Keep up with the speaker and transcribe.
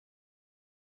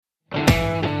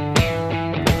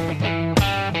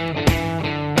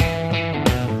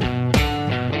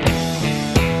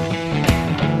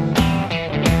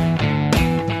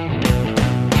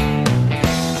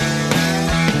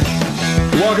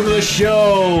welcome to the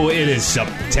show. It is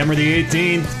September the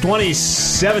 18th,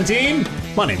 2017.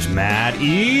 My name's Matt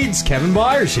Eads. Kevin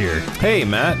Byers here. Hey,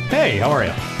 Matt. Hey, how are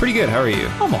you? Pretty good. How are you?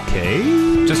 I'm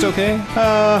okay. Just okay?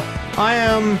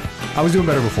 I was doing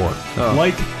better before. Oh.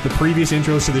 Like the previous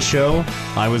intros to the show,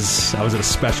 I was at a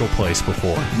special place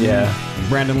before. Yeah.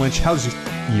 Brandon Lynch, how's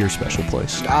your special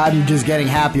place? I'm just getting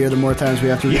happier the more times we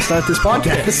have to restart this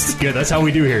podcast. Good, that's how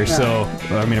we do here. Yeah. So,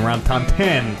 I mean, around time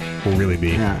 10, we'll really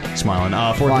be smiling.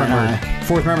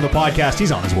 Fourth member of the podcast,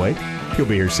 he's on his way. He'll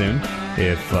be here soon.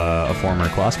 If a former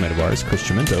classmate of ours, Chris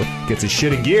Chiminto, gets his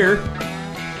shit in gear.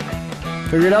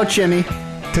 Figure it out, Jimmy.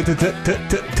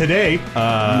 Today,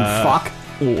 fuck.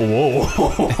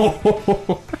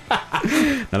 Whoa.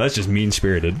 Now that's just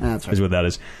mean-spirited. That's right. Is what that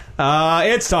is.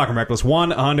 It's Talking Reckless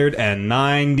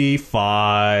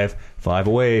 195. 5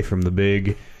 away from the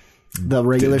big... The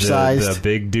regular sized. The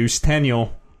big deuce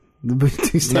tennial. The big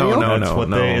deuce tennial? No.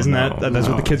 Isn't that what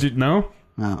the kids are... No?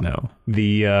 No.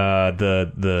 The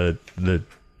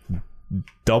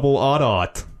double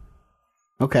odd.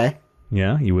 Okay.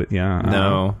 Yeah, you would... Yeah.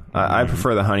 No. I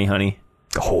prefer the honey.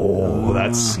 Oh,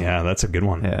 that's a good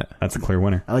one. Yeah, that's a clear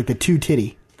winner. I like the two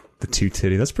titty. The two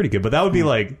titty, that's pretty good. But that would be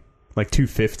like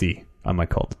 250. I might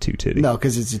call it the two titty. No,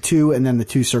 because it's a two, and then the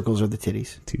two circles are the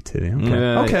titties. Two titty.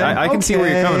 Okay. I can see where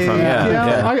you're coming from.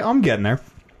 Yeah. I'm getting there.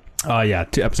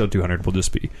 Episode 200 will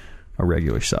just be a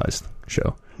regular sized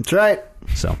show. That's right.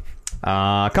 So,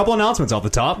 a couple announcements off the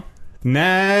top.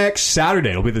 Next Saturday,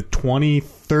 it'll be the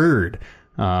 23rd.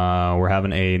 We're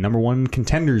having a number one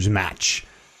contenders match.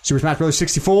 Super Smash Bros.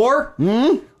 64.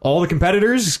 All the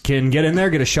competitors can get in there,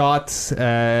 get a shot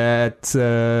at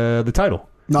the title.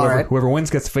 Whoever wins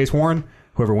gets to face Warren.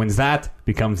 Whoever wins that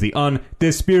becomes the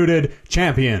undisputed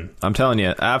champion. I'm telling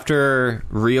you, after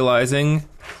realizing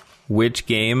which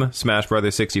game Smash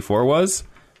Bros. 64 was,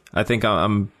 I think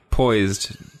I'm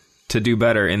poised to do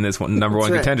better in this number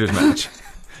one contenders match.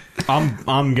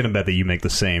 I'm gonna bet that you make the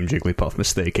same Jigglypuff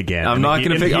mistake again. I'm not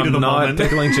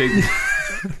pickling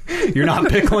Jigglypuff. You're not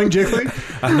pickling Jiggly?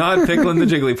 I'm not pickling the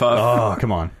Jigglypuff. Oh,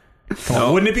 come on.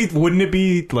 No. Wouldn't it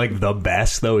be like the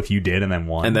best though if you did and then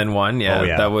won? And then won,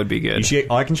 yeah. That would be good.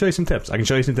 I can show you some tips. I'll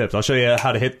show you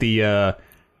how to hit the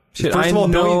First of all,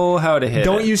 know how to hit.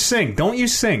 Don't use sing.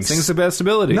 Sing's the best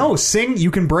ability. No, sing.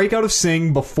 You can break out of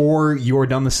sing before you're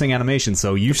done the sing animation.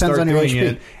 So you start doing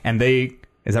it, and is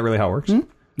that really how it works?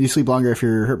 You sleep longer if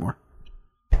you're hurt more.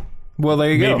 Well,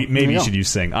 there you go. Maybe you should use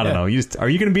sing. I don't know. Are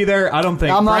you going to be there? I don't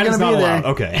think. I'm not going to be there. Allowed.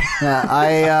 Okay.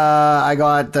 I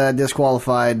got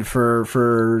disqualified for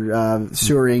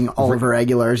sewering Oliver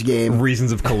Aguilar's game.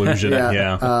 Reasons of collusion.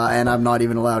 And I'm not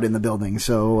even allowed in the building.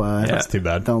 So that's too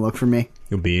bad. Don't look for me.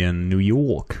 You'll be in New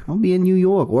York. I'll be in New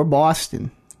York or Boston.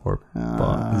 Or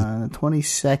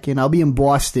 22nd. I'll be in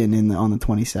Boston on the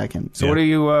 22nd. So what are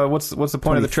you? What's the point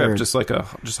 23rd. Of the trip? Just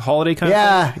a holiday kind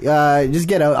of thing? Just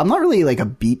get out. I'm not really like a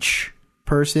beach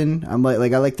person. I'm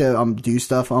like I like to do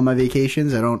stuff on my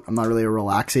vacations. I'm not really a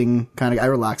relaxing kind of. I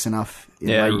relax enough in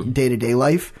my day-to-day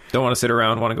life. Don't want to sit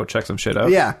around. Want to go check some shit out.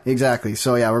 Yeah, exactly.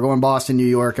 So we're going Boston, New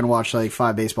York, and watch like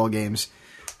 5 baseball games.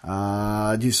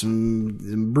 Do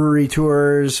some brewery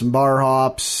tours, some bar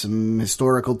hops, some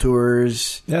historical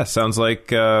tours. Yeah, sounds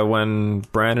like when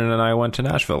Brandon and I went to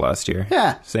Nashville last year.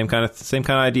 Yeah, same kind of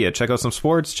idea. Check out some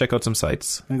sports. Check out some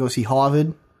sites. Gonna go see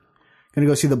Harvard. Gonna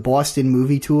go see the Boston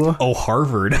movie tour. Oh,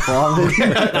 Harvard.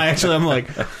 I'm like,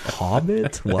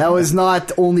 Hobbit? What? That was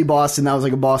not only Boston. That was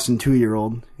like a Boston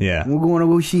 2-year-old. Yeah. We're going to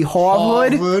go see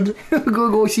Harvard. We're going to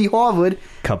go see Harvard.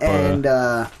 And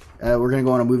we're going to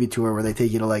go on a movie tour where they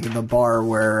take you to like the bar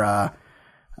where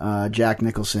Jack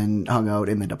Nicholson hung out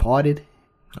in The Departed.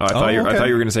 Oh, I thought you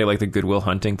were going to say like the Good Will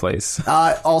Hunting place.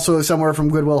 Also somewhere from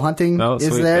Good Will Hunting is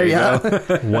sweet. there. Yeah.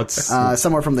 What's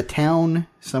somewhere from The Town?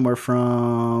 Somewhere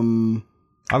from.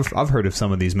 I've heard of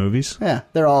some of these movies. Yeah,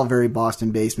 they're all very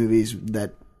Boston-based movies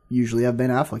that usually have Ben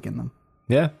Affleck in them.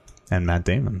 Yeah, and Matt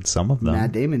Damon. Some of them.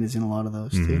 Matt Damon is in a lot of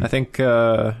those too. I think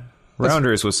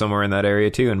Rounders was somewhere in that area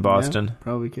too in Boston. Yeah,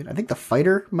 probably could. I think The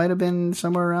Fighter might have been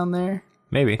somewhere around there.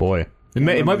 Maybe. Boy, it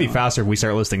might be faster if we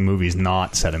start listing movies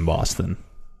not set in Boston.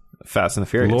 Fast and the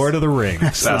Furious. Lord of the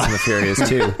Rings. Fast and the Furious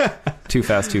 2. Too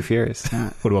Fast, Too Furious.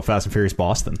 What about Fast and Furious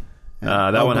Boston?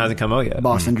 That one hasn't come out yet.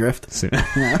 Boston Drift. Soon.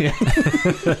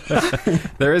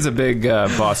 There is a big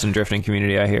Boston drifting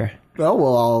community, I hear. Oh,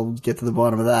 well, I'll get to the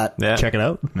bottom of that. Yeah. Check it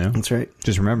out. Yeah. That's right.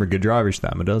 Just remember, good drivers,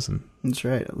 dime a dozen. That's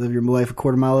right. Live your life a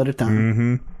quarter mile at a time.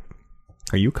 Mm-hmm.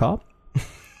 Are you a cop?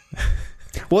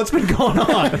 What's been going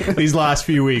on these last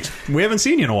few weeks? We haven't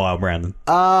seen you in a while, Brandon.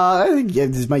 I think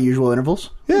this is my usual intervals.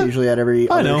 Yeah. Usually at every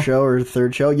other show or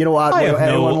third show. You know what? I have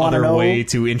no wanna other know? way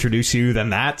to introduce you than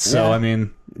that. So, Yeah. I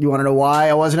mean... You want to know why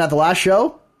I wasn't at the last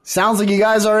show? Sounds like you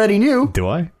guys already knew. Do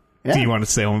I? Yeah. Do you want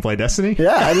to stay home and play Destiny?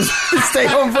 Yeah, I just stay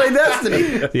home and play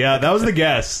Destiny. Yeah, that was the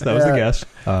guess. That was the guess.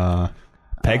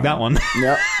 Peg that one.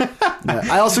 Yep. Yeah.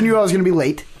 I also knew I was going to be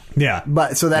late. Yeah.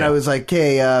 But so then I was like,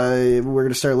 hey, we're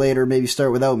going to start later, maybe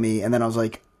start without me. And then I was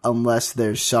like, unless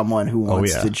there's someone who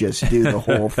wants to just do the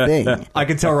whole thing. I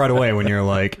can tell right away when you're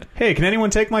like, hey, can anyone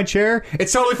take my chair?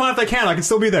 It's totally fine if they can. I can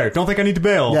still be there. Don't think I need to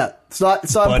bail. Yeah, it's not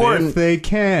But important. if they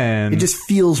can... It just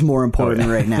feels more important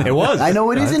right now. It was. I know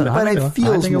it isn't, but it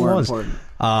feels think more it was. important.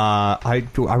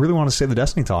 I really want to save the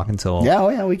Destiny talk until...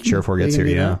 Yeah, we can. Sheriff 4 gets we can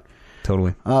here, do yeah. that.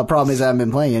 Totally. Problem is I haven't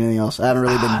been playing anything else. I haven't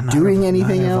really been doing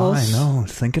anything else. I know.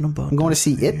 Thinking about I'm going to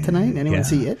see It tonight. Anyone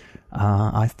see It?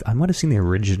 I might have seen the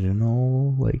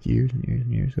original like years and years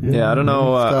and years ago. Yeah, I don't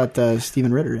know. It's got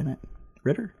Stephen Ritter in it.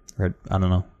 Ritter? I don't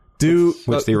know.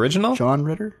 What's the original? John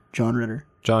Ritter? John Ritter.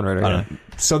 John Ritter. Yeah.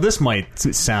 So this might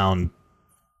sound...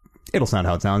 It'll sound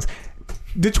how it sounds.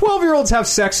 Do 12-year-olds have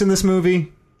sex in this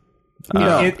movie?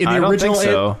 No. In the I don't original think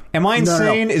so. Am I No.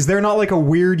 insane? Is there not like a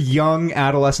weird young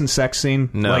adolescent sex scene?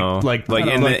 No, like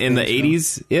in the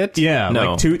 80s. It yeah,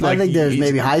 no. like I think there's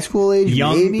maybe high school age,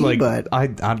 young, maybe, like, but I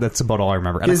that's about all I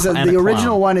remember. because And a the clown.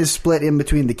 original one is split in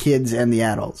between the kids and the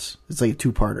adults. It's like a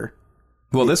two-parter.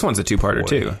 Well, this one's a two-parter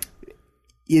too.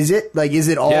 Is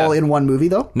it all Yeah. in one movie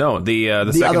though? No, the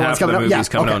other second one's half of coming the up? movie Yeah, is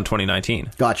coming okay. out in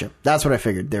 2019. Gotcha. That's what I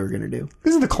figured they were going to do.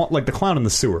 This is the clown in the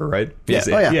sewer, right? Yeah. Is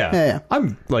it? Oh, yeah.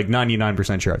 I'm like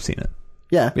 99% sure I've seen it.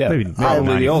 Yeah. Yeah, Maybe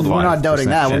probably the old We're one. not doubting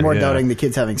that. We're more yeah. doubting the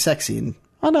kids having sex scene.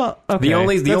 Oh no. Okay. The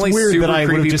only That's weird super that I would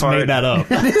have creepy just part- made that up.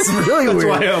 It's really That's weird.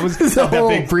 why I was It's a that whole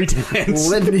big pretense.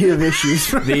 litany of issues.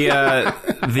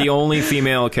 The only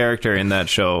female character in that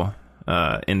show,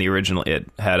 in the original, It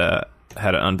had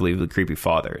an unbelievably creepy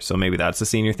father. So maybe that's the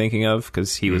scene you're thinking of,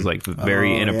 because he was like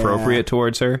very inappropriate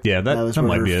towards her. Yeah, that was that where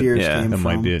might her be it. fears Yeah, came That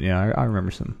might from. be it. Yeah, I remember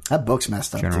some. That book's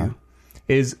messed up General. too.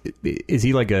 Is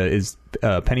he like is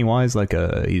Pennywise like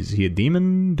is he a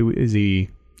demon? Is he?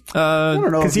 I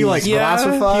don't know Because if he like he's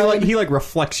classified. he like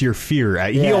reflects your fear.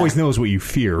 He Yeah. always knows what you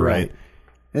fear, right?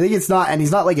 I think it's not, and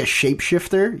he's not like a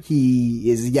shapeshifter. He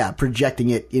is, projecting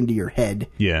it into your head.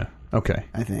 Yeah. Okay.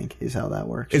 I think is how that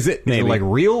works. Is it Maybe. like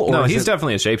real? Or No, is he's it,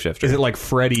 definitely a shapeshifter. Is it like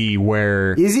Freddy,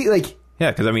 where Is he like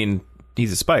Yeah, because I mean,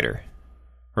 he's a spider,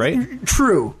 right?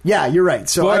 true? Yeah, you're right.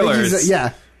 So I think Spoilers. he's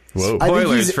yeah. whoa? I think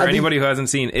Spoilers he's- for I think- anybody who hasn't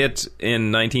seen It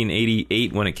in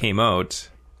 1988 when it came out.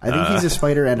 I think he's a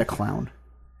spider and a clown.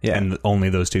 Yeah, And only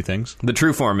those two things. the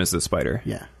true form is the spider.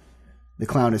 Yeah, the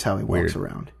clown is how he walks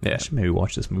around. Yeah, I should maybe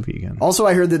watch this movie again. Also,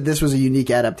 I heard that this was a unique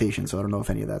adaptation, so I don't know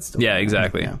if any of that's still. yeah,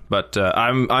 exactly. Yeah. But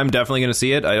I'm definitely going to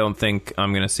see it. I don't think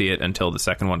I'm going to see it until the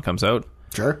second one comes out,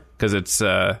 Sure. because it's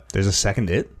There's a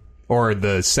second It, or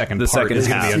the second The part second is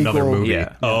going to half. be another Sequel. movie.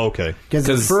 Yeah. Oh, okay. Because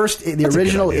the 'Cause the a good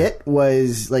original idea. It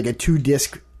was like a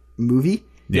 2-disc movie.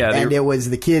 Yeah, and they- it was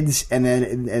the kids, and then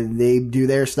and they do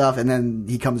their stuff, and then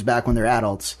he comes back when they're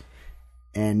adults.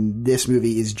 And this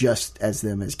movie is just as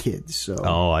them as kids. So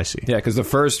Oh, I see. yeah, because the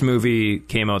first movie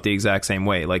came out the exact same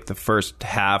way. Like the first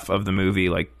half of the movie,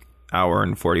 like hour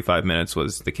and 45 minutes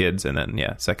was the kids, and then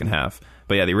second half.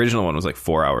 But yeah, the original one was like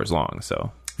 4 hours long.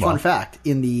 So fun fact: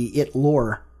 in the It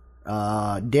lore,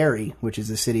 Derry, which is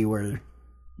the city where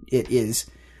it is,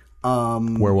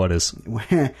 Where what is?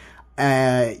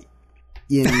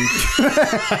 in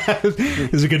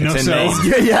Is it good no in sell?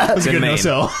 Maine. yeah, It's a in good no Maine.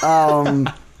 sell.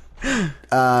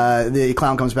 the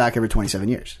clown comes back every 27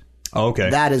 years. Oh, okay.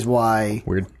 That is why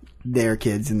Weird. they're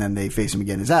kids, and then they face them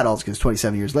again as adults because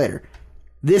 27 years later.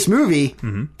 This movie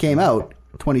came out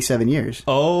 27 years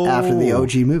Oh, after the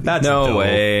OG movie. That's No dope.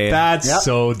 way. That's Yep.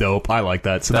 so dope. I like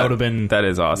that. So that would have been that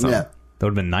is awesome. yeah, that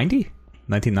would have been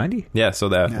 1990. Yeah, so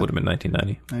that would have been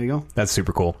 1990. there you go. That's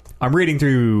super cool. I'm reading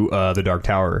through the Dark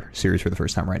Tower series for the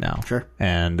first time right now. Sure.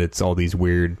 And it's all these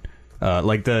weird,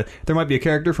 there might be a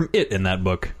character from It in that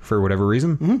book for whatever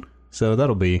reason. Mm-hmm. So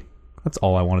that's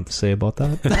all I wanted to say about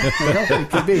that. It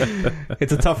could be.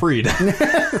 It's a tough read.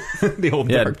 The old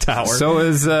Yeah, Dark Tower. So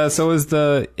is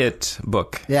the It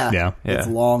book. Yeah, Yeah. It's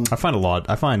Yeah. long. I find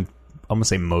I'm gonna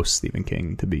say most Stephen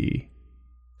King to be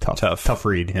tough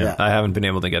read. Yeah. Yeah. I haven't been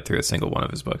able to get through a single one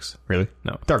of his books. Really?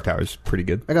 No. Dark Tower is pretty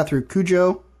good. I got through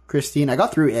Cujo, Christine. I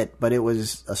got through It, but it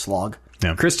was a slog.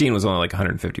 Yeah. Christine was only like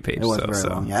 150 pages. It was though, very so.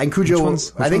 long. Yeah, and Cujo. Which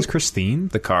I think. one's Christine?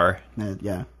 The car,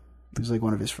 Yeah, it was like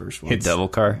one of his first ones. hit devil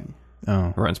car,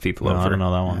 Oh, runs people no, over. I don't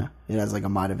know that one. Yeah, it has like a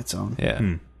mind of its own. Yeah,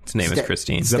 its name is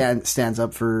Christine. Stands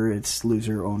up for its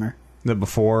loser owner. That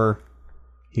before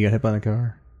he got hit by the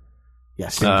car?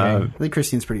 Yes. I think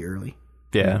Christian's pretty early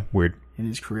Yeah. Weird. in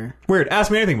his career. Weird.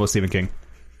 Ask me anything about Stephen King.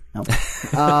 No.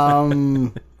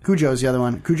 Cujo's the other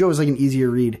one. Cujo was like an easier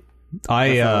read.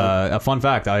 A fun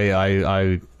fact,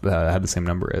 I had the same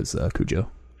number as Cujo.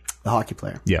 The hockey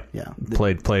player. Yeah. Yeah.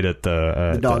 Played at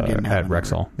The dog didn't have at a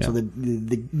Rexall. number. Yeah. So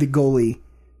the goalie.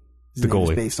 The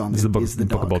goalie is based on is the book, is the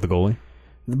book dog. about the goalie.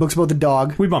 The book's about the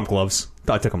dog. We bumped gloves.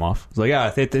 I took them off. I was like,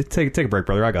 yeah, take a break,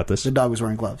 brother. I got this. The dog was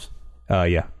wearing gloves.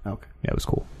 Yeah. Okay. Yeah, it was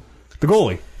cool. The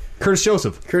goalie, Curtis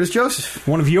Joseph. Curtis Joseph.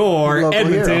 One of your Local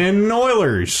Edmonton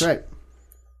Oilers. That's right.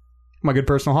 My good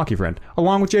personal hockey friend.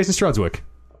 Along with Jason Strudwick.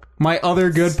 My other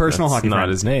good personal hockey not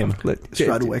friend. his name.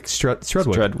 Strudwick. Strudwick.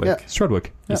 Strudwick. Yeah. Strudwick.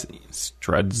 Yeah.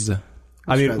 Struds.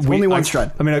 I mean, Struds. Only one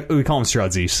Strud. I mean, we call him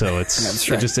Strudsy, so that's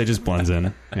it just blends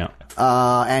in. Yeah.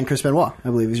 And Chris Benoit, I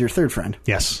believe, is your third friend.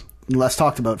 Yes. Less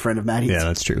talked about friend of Maddie's. Yeah,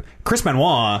 that's true. Chris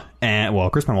Benoit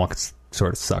Chris Benoit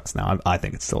sort of sucks now. I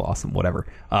think it's still awesome. Whatever.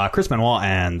 Chris Benoit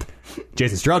and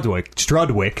Jason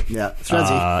Strudwick. Yeah,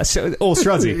 Strudzy.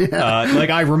 Strudzy. Yeah. Like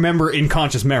I remember in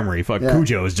conscious memory. Fuck, Yeah.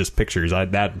 Cujo is just pictures.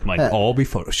 That might all be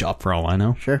Photoshop for all I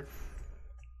know. Sure.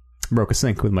 Broke a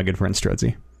sink with my good friend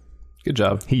Strudzy. Good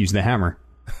job. He used the hammer.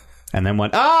 And then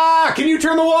went, can you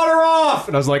turn the water off?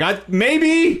 And I was like,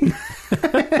 maybe.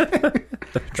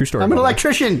 True story. I'm an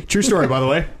electrician. True story, by the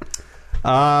way.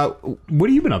 What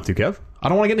have you been up to, Kev? I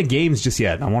don't want to get into games just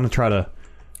yet. I want to try to...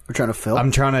 We're trying to fill.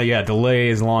 I'm trying to, delay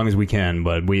as long as we can,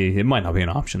 but it might not be an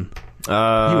option. You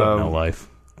have no life.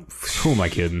 Who am I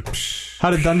kidding?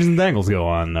 How did Dungeons and Dangles go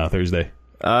on Thursday?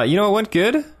 You know, it went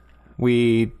good.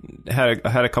 We had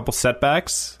a couple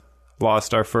setbacks.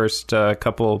 Lost our first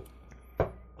couple...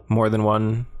 more than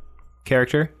one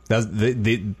character.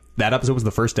 That episode was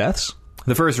the first deaths?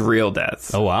 The first real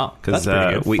deaths. Oh, wow. Because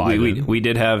we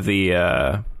did have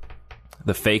the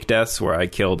fake deaths where I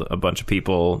killed a bunch of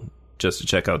people just to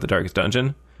check out the darkest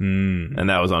dungeon. And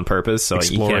that was on purpose, so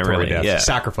you can't really... deaths. Yeah,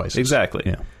 sacrifices. Exactly.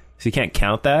 Yeah. So you can't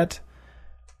count that.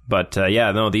 But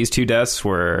these two deaths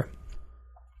were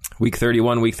week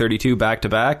 31, week 32,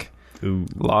 back-to-back. Ooh.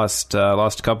 Lost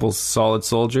a couple solid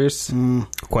soldiers.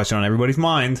 Question on everybody's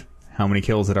mind: how many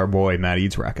kills did our boy Matt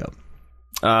Eads rack up?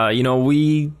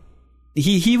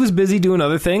 He was busy doing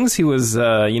other things. He was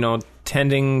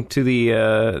tending to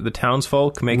the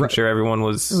townsfolk, making sure everyone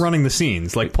was running the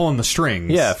scenes, like pulling the strings.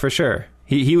 Yeah, for sure.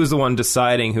 He was the one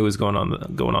deciding who was going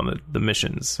on the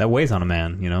missions. That weighs on a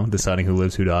man, deciding who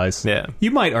lives, who dies. Yeah.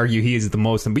 You might argue he is the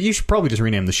most, but you should probably just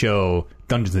rename the show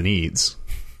Dungeons and Eads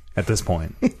at this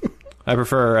point. I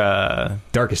prefer...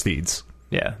 Darkest Eads.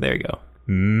 Yeah, there you go.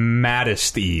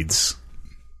 Maddest Eads.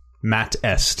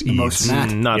 Matt-est Eads. Most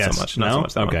Matt. Not Yes. so much. Not so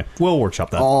much. That Okay. one. We'll workshop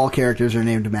that. All characters are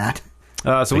named Matt.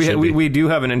 So we do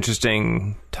have an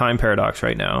interesting time paradox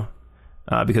right now.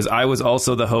 Because I was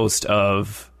also the host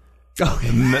of...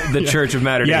 the Church of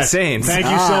Latter-day Saints. Thank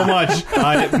you so much.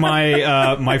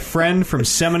 My friend from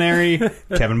seminary,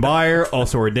 Kevin Byer,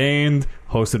 also ordained,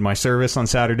 hosted my service on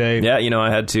Saturday. Yeah, I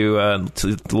had to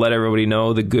let everybody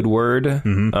know the good word of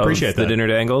Appreciate the that. Dinner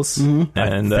Dangles.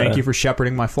 And Thank you for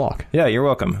shepherding my flock. Yeah, you're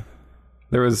welcome.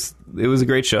 It was a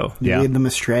great show. You lead them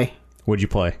astray. What'd you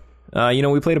play?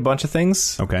 We played a bunch of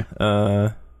things. Okay.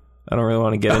 I don't really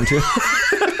want to get into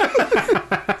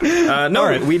No,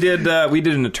 right. we did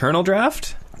an Eternal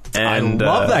draft. And I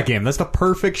love that game. That's the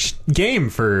perfect game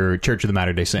for Church of the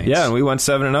Latter-day Saints. Yeah, and we went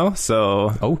 7-0,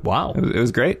 so... Oh, wow. It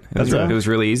was great. It was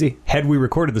really easy. Had we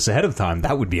recorded this ahead of time,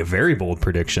 that would be a very bold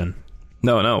prediction.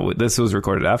 No, this was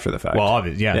recorded after the fact. Well,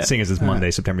 obviously, seeing as it's Monday,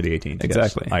 September the 18th.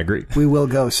 Exactly. Yes, I agree. We will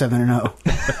go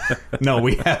 7-0. No,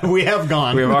 we have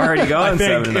gone. We've already gone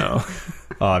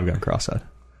 7-0. Oh, I've gone cross-eyed.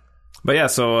 But yeah,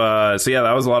 so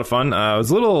that was a lot of fun. It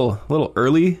was a little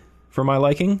early for my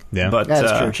liking. Yeah. But As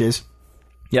church is.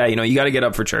 Yeah, you got to get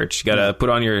up for church. You got to put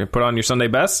on your Sunday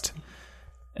best.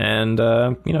 And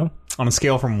on a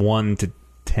scale from 1 to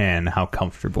 10, how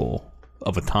comfortable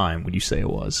of a time would you say it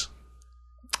was?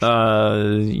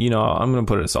 I'm going to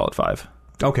put it a solid 5.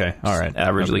 Okay, all right.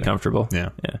 Averagely comfortable. Yeah.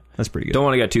 That's pretty good. Don't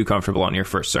want to get too comfortable on your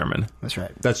first sermon. That's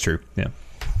right. That's true. Yeah.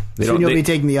 Soon you'll be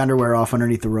taking the underwear off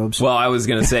underneath the robes. Well, I was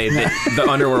going to say that the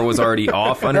underwear was already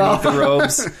off underneath the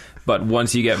robes, but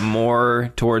once you get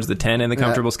more towards the 10 in the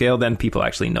comfortable scale, then people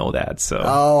actually know that. So,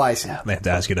 I see. They have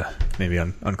to ask you to maybe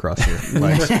uncross your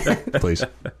legs, please.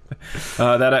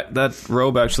 That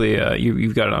robe actually,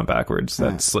 you've got it on backwards.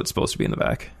 That slit's supposed to be in the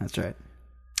back. That's right.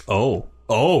 Oh,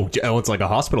 it's like a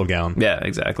hospital gown. Yeah,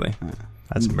 exactly.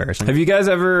 That's embarrassing. Have you guys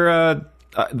ever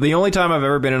the only time I've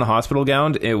ever been in a hospital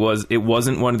gown, it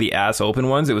wasn't one of the ass open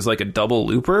ones. It was like a double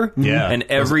looper. Yeah, and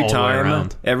every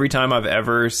time I've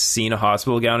ever seen a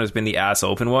hospital gown has been the ass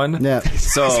open one. Yeah.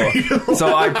 So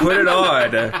I put it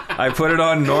on. I put it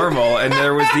on normal, and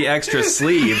there was the extra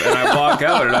sleeve, and I walk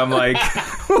out, and I'm like,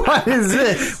 what is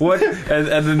this? What?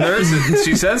 And the nurse,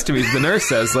 she says to me, the nurse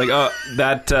says, like, oh,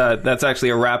 that's actually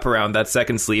a wraparound. That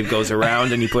second sleeve goes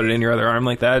around, and you put it in your other arm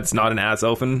like that. It's not an ass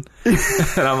open. And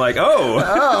I'm like, oh.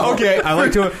 Okay, I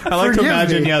like to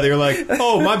imagine, me. they're like,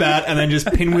 oh, my bad, and then just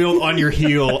pinwheeled on your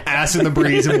heel, ass in the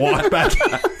breeze, and walk back.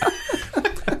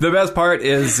 The best part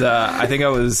is, I think I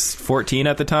was 14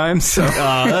 at the time, so...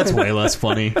 that's way less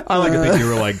funny. I like to think you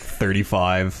were like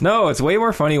 35. No, it's way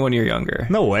more funny when you're younger.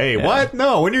 No way. Yeah. What?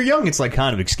 No, when you're young, it's like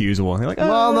kind of excusable. You're like,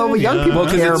 well, no, but young people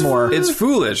care more. It's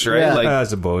foolish, right? Yeah. Like, I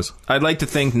suppose. I'd like to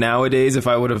think nowadays, if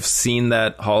I would have seen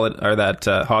that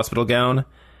hospital gown,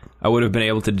 I would have been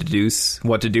able to deduce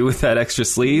what to do with that extra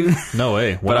sleeve. No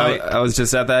way. But I was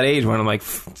just at that age when I'm like,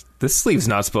 this sleeve's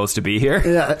not supposed to be here.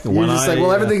 Yeah, you're just like,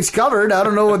 well, everything's covered. I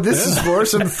don't know what this is for.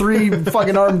 Some 3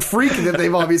 fucking armed freak that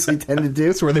they've obviously tended to.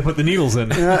 That's where they put the needles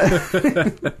in.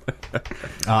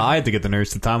 I had to get the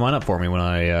nurse to tie mine up for me when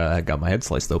I got my head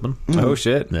sliced open. Oh,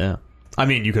 shit. Yeah. I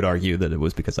mean, you could argue that it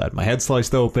was because I had my head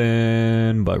sliced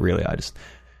open, but really, I just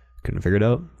couldn't figure it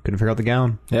out. Couldn't figure out the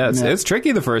gown. Yeah, it's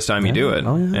tricky the first time you do it.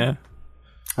 Oh, yeah. Yeah.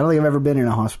 I don't think I've ever been in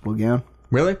a hospital gown.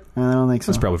 Really? I don't think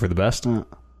so. That's probably for the best.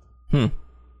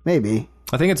 Maybe.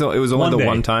 I think it was only the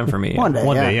one time for me. One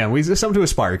day, yeah. We something to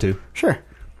aspire to. Sure.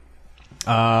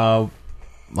 How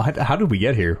did we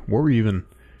get here? Where were we even?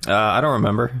 I don't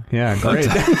remember. Yeah, great.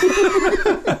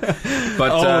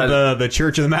 But the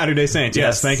Church of the Latter-day Saints.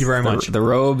 Yes, thank you very much. The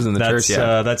robes and the church.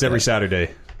 Yeah, that's every Saturday.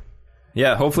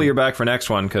 Yeah, hopefully you're back for next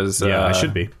one because I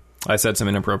should be. I said some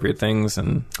inappropriate things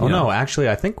and no, actually,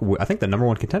 I think the number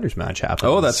one contenders match happens.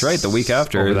 Oh, that's right. The week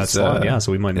after that slot. Yeah,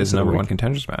 so we might is number one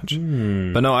contenders match.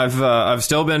 But no, I've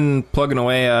still been plugging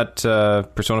away at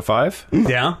Persona 5.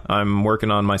 Yeah, I'm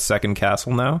working on my second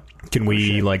castle now. Can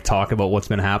we talk about what's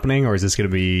been happening, or is this going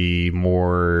to be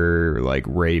more like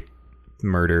rape,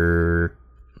 murder?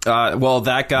 Well,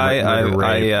 that guy,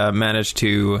 I managed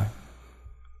to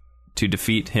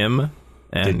defeat him.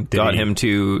 And got him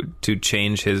to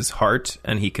change his heart,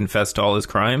 and he confessed all his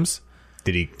crimes.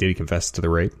 Did he confess to the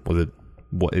rape?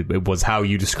 It was how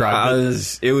you described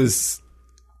it? It was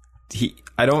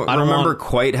I don't remember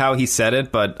quite how he said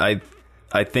it, but I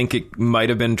think it might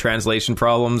have been translation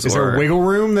problems. Is there wiggle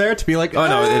room there to be like? Oh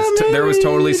no, there was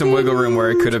totally some wiggle room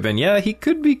where it could have been. Yeah, he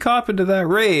could be copping to that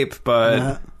rape,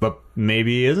 but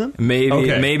maybe he isn't.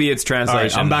 Maybe it's translation. All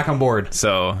right, I'm back on board.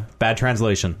 So bad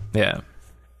translation. Yeah.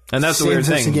 And that's the weird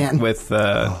thing with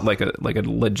like a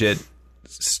legit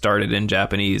started in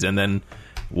Japanese and then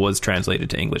was translated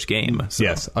to English game. So.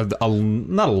 Yes, not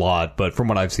a lot, but from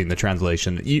what I've seen, the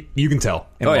translation you can tell.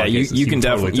 Oh yeah, you can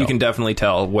definitely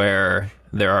tell where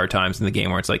there are times in the game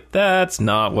where it's like that's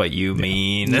not what you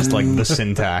mean. Just like the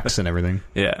syntax and everything.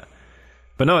 Yeah,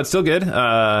 but no, it's still good.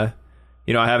 I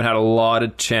haven't had a lot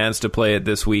of chance to play it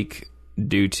this week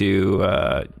due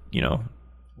to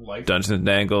Dungeons and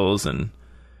Dangles and.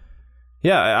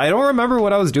 Yeah, I don't remember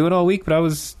what I was doing all week, but I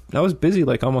was busy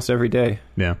like almost every day.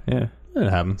 Yeah. It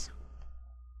happens.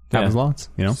 Happens lots,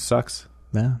 Sucks.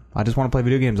 Yeah. I just want to play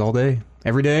video games all day.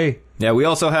 Every day. Yeah, we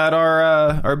also had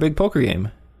our big poker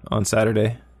game on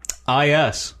Saturday.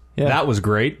 Yes. Yeah. That was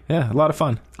great. Yeah, a lot of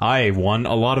fun. I won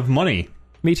a lot of money.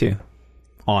 Me too.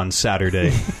 On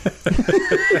Saturday.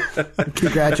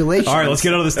 Congratulations. All right, let's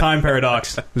get out of this time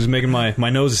paradox. This is making my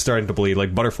nose is starting to bleed.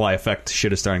 Like butterfly effect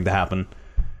shit is starting to happen.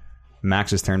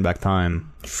 Max's turn back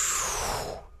time.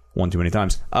 One too many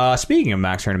times. Speaking of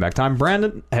Max turning back time,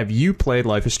 Brandon, have you played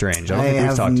Life is Strange? I don't think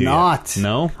we've talked to you yet.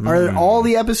 No? Are all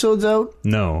the episodes out?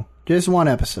 No. Just one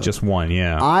episode. Just one,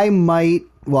 yeah. I might...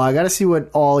 Well, I got to see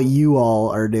what all you all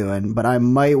are doing, but I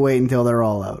might wait until they're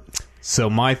all out.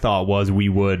 So my thought was we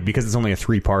would, because it's only a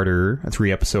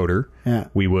 3-episoder,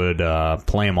 we would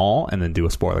play them all and then do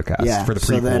a spoiler cast for the prequel.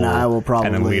 So then I will probably...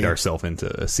 And then lead ourselves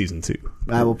into season 2.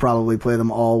 I will probably play them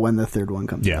all when the third one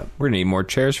comes out. We're going to need more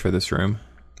chairs for this room.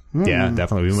 Yeah,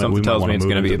 definitely. Something tells me it's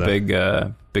going to be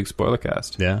a big spoiler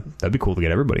cast. Yeah, that'd be cool to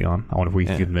get everybody on. I wonder if we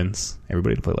can convince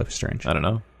everybody to play Life is Strange. I don't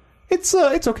know. It's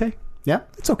okay. Yeah,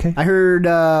 it's okay. I heard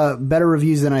better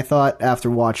reviews than I thought after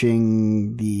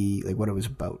watching what it was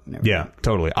about. And everything. Yeah,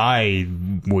 totally. I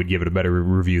would give it a better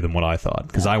review than what I thought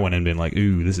because I went in being like,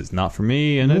 "Ooh, this is not for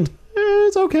me," and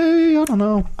it's okay. I don't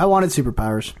know. I wanted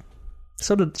superpowers.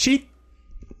 So did she.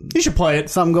 You should play it.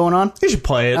 Something going on? You should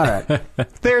play it. All right.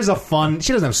 There's a fun...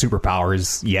 She doesn't have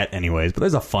superpowers yet anyways, but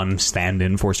there's a fun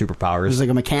stand-in for superpowers. There's like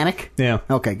a mechanic? Yeah.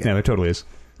 Okay, good. Yeah, there totally is.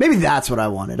 Maybe that's what I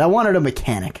wanted. I wanted a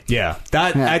mechanic. Yeah.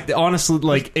 I, honestly,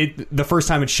 like, the first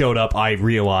time it showed up, I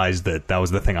realized that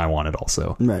was the thing I wanted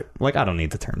also. Right. Like, I don't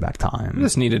need to turn back time. I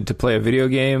just needed to play a video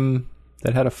game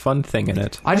that had a fun thing in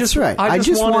it. I just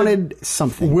wanted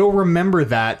something. We'll remember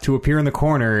that to appear in the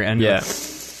corner and... Yeah.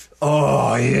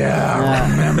 Oh, yeah,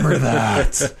 I remember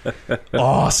that.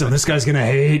 Awesome. This guy's going to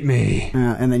hate me.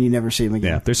 And then you never see him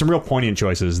again. Yeah, there's some real poignant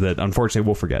choices that, unfortunately,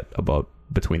 we'll forget about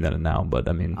between then and now. But,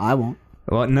 I mean... I won't.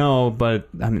 Well, no, but,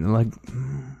 I mean, like...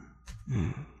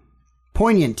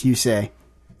 Poignant, you say?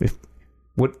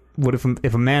 What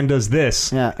if a man does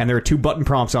this, and there are 2 button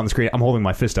prompts on the screen? I'm holding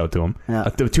my fist out to him. Yeah.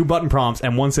 2 button prompts,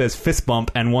 and one says fist bump,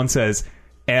 and one says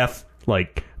F,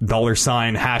 like,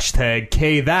 $, hashtag,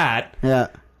 K that. Yeah.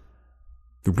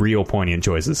 Real poignant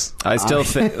choices. I still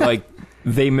think, like,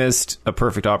 they missed a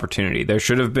perfect opportunity. There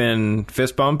should have been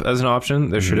fist bump as an option.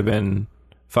 There should have been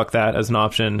fuck that as an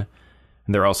option.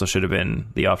 And there also should have been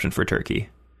the option for turkey.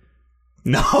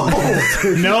 No,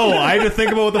 no, I had to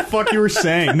think about what the fuck you were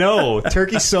saying. No,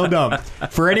 turkey's so dumb.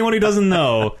 For anyone who doesn't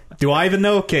know, do I even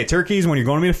know? Okay, turkey's when you're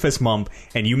going to meet a fist bump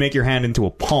and you make your hand into a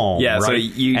palm, yeah, right?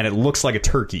 So and it looks like a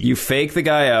turkey. You fake the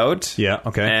guy out. Yeah,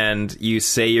 okay. And you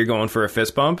say you're going for a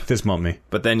fist bump. Fist bump me.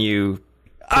 But then you...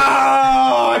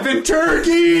 Oh, I've been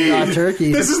turkey! Not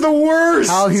turkey. This is the worst!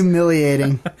 How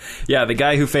humiliating. Yeah, the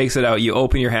guy who fakes it out, you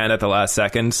open your hand at the last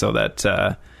second so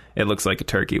that... it looks like a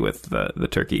turkey with the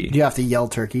turkey. Do you have to yell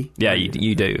turkey? Yeah, you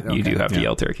do. Okay. You do have to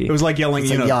yell turkey. It was like yelling,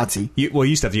 it's like Yahtzee. You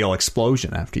used to have to yell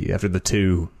explosion after the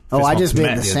 2. Oh, I just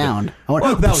made the sound.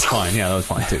 That was fine. Yeah, that was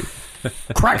fine too.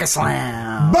 Crack a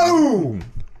slam. Boom!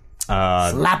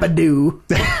 Slap-a-doo.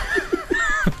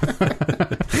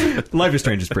 Life is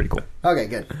Strange is pretty cool. Okay,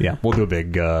 good. Yeah, we'll do a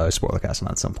big spoiler cast on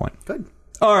that at some point. Good.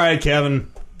 All right, Kevin.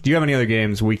 Do you have any other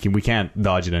games? We can't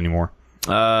dodge it anymore.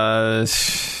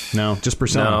 No, just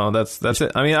Persona. No, that's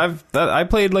it. I mean, I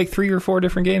played like 3 or 4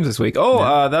 different games this week.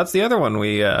 Oh, that's the other one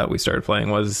we started playing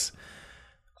was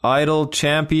Idle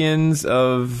Champions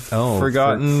of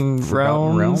Forgotten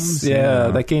Realms. Yeah,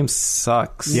 that game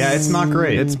sucks. Yeah, it's not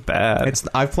great. It's bad.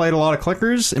 I've played a lot of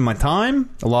clickers in my time.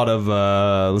 A lot of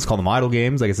let's call them idle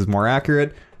games. I guess it's more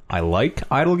accurate. I like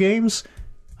idle games.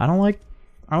 I don't like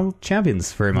Idle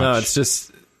Champions very much. No, it's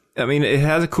just... I mean, it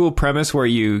has a cool premise where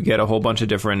you get a whole bunch of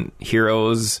different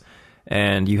heroes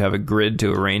and you have a grid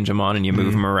to arrange them on and you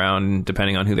move them around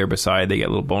depending on who they're beside. They get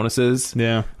little bonuses.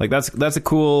 Yeah. Like, that's a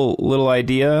cool little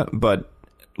idea, but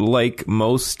like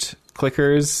most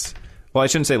clickers... Well, I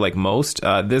shouldn't say like most.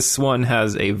 This one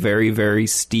has a very, very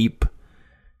steep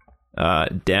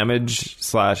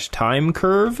damage/time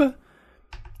curve.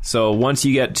 So once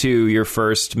you get to your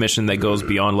first mission that goes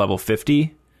beyond level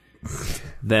 50...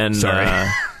 Then,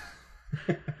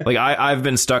 like I've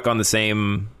been stuck on the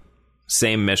same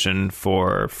mission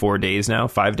for 4 days now,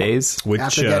 5 days.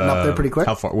 After getting up there pretty quick.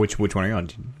 How far? Which one are you on?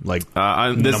 Like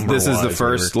this is the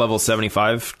first level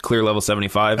 75, clear level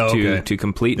 75 to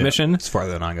complete mission. It's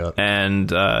farther than I got.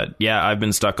 And I've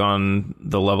been stuck on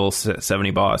the level 70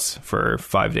 boss for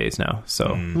 5 days now.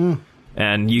 So,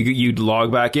 and you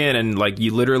log back in and like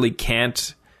you literally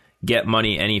can't get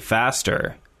money any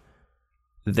faster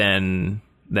than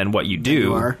what you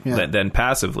do than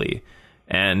passively.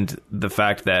 And the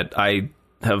fact that I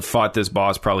have fought this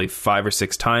boss probably 5 or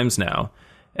 6 times now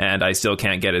and I still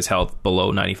can't get his health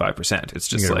below 95%. It's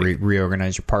just like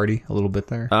reorganize your party a little bit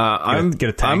there. I'm get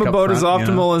a tank I'm about as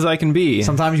optimal as I can be.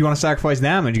 Sometimes you want to sacrifice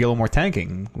damage, you get a little more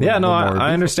tanking.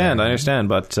 I understand,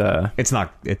 but it's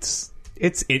not it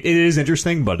is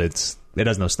interesting, but it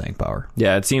has no staying power.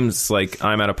 Yeah, it seems like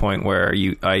I'm at a point where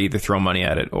I either throw money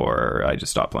at it or I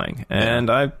just stop playing. And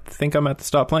I think I'm at the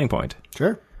stop playing point.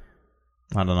 Sure.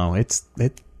 I don't know. It's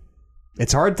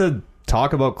hard to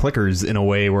talk about clickers in a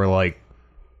way where like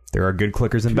there are good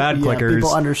clickers and bad clickers.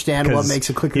 People understand what makes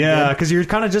a clicker good. Yeah, because you're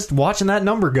kind of just watching that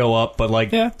number go up, but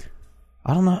like I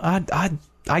don't know.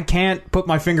 I can't put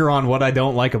my finger on what I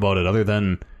don't like about it other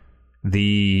than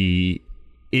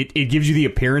It gives you the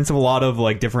appearance of a lot of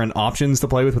like different options to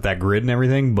play with that grid and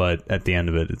everything, but at the end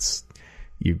of it, it's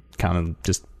you kind of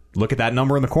just look at that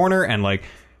number in the corner and like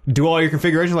do all your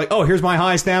configurations. Like, oh, here's my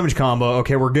highest damage combo.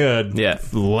 Okay, we're good. Yeah,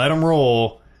 let them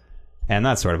roll, and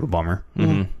that's sort of a bummer.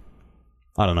 Mm-hmm.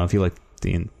 I don't know if you like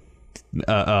the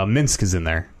Minsk is in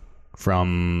there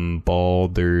from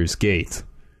Baldur's Gate.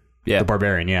 Yeah, the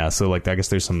Barbarian. Yeah, so like I guess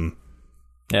there's some.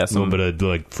 Yeah, a little bit of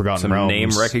like Forgotten Realms name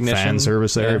recognition, fan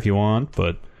service there if you want,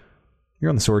 but you're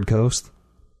on the Sword Coast.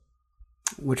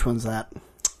 Which one's that?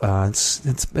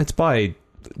 It's by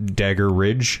Dagger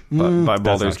Ridge. By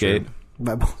Baldur's Gate.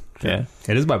 Yeah.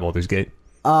 It is by Baldur's Gate.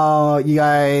 You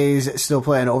guys still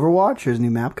playing Overwatch? There's a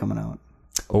new map coming out.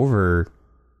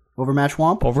 Overmatch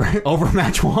Womp?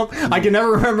 Overmatch Womp? I can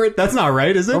never remember it. That's not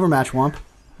right, is it? Overmatch Womp.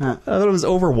 I thought it was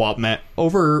Overwomp, Matt.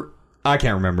 I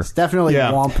can't remember. It's definitely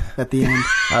Womp at the end.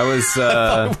 I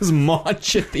thought it was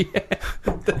Munch at the end.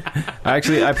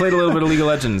 I played a little bit of League of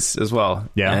Legends as well.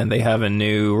 Yeah. And they have a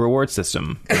new reward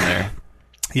system in there.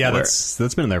 Yeah, that's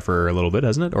been in there for a little bit,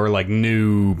 hasn't it? Or like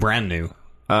brand new.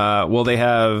 Well, they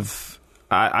have...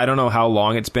 I don't know how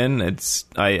long it's been.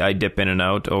 I dip in and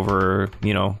out over,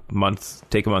 month,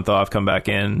 take a month off, come back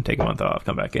in, take a month off,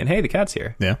 come back in. Hey, the cat's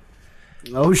here. Yeah.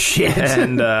 Oh, shit.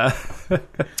 And,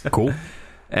 cool.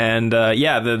 And,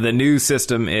 the new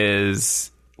system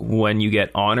is when you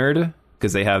get honored,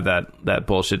 because they have that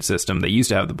bullshit system. They used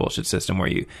to have the bullshit system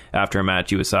where after a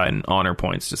match, you assign honor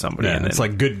points to somebody. Yeah, and it's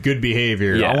like good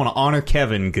behavior. Yeah. I want to honor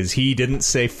Kevin because he didn't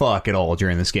say fuck at all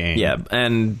during this game. Yeah,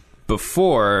 and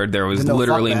before there was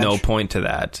literally no point to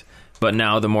that, but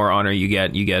now the more honor you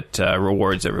get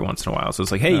rewards every once in a while. So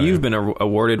it's like, hey, you've been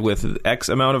awarded with X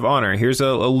amount of honor. Here's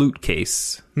a loot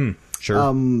case.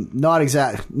 Sure. Not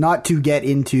to get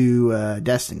into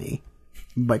Destiny,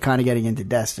 but kind of getting into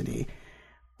Destiny.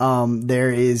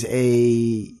 There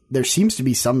seems to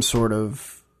be some sort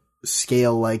of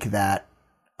scale like that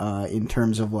in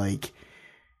terms of like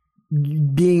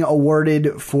being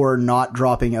awarded for not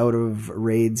dropping out of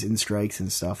raids and strikes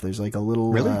and stuff. There's like a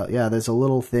little, there's a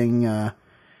little thing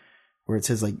where it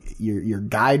says like your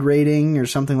guide rating or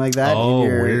something like that. Oh,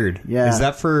 weird. Yeah. Is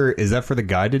that for the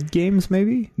guided games?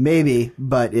 Maybe,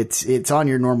 but it's on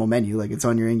your normal menu, like it's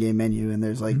on your in-game menu, and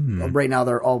there's like right now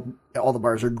they're all the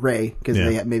bars are gray because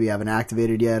they maybe haven't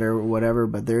activated yet or whatever.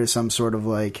 But there is some sort of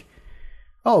like,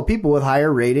 people with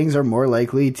higher ratings are more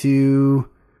likely to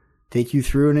take you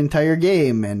through an entire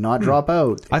game and not drop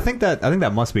out. I think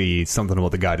that must be something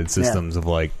about the guided systems of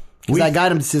like that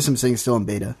guided system thing is still in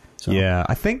beta. So. Yeah,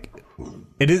 I think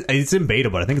it is. It's in beta,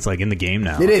 but I think it's like in the game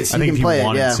now. It is. I think if you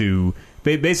wanted to,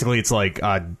 basically, it's like,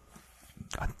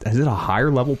 is it a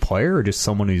higher level player or just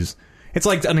someone who's? It's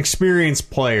like an experienced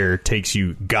player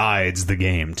guides the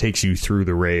game, takes you through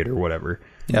the raid or whatever.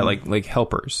 Yeah, like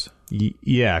helpers.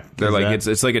 Yeah, they're like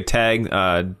it's like a tag.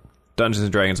 Dungeons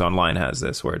and Dragons Online has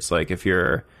this where it's like if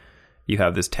you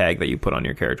have this tag that you put on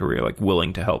your character where you're like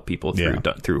willing to help people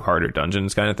through harder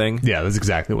dungeons kind of thing. Yeah, that's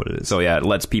exactly what it is. So yeah, it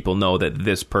lets people know that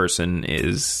this person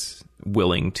is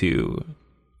willing to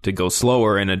go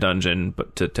slower in a dungeon,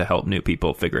 but to help new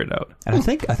people figure it out. And I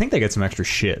think they get some extra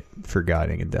shit for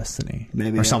guiding in Destiny,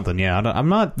 maybe or something. Yeah, I'm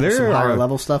not there. Some higher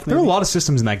level stuff. Maybe? There are a lot of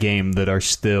systems in that game that are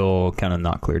still kind of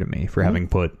not clear to me for having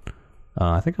put.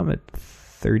 I think I'm at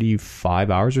 35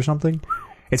 hours or something.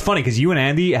 It's funny because you and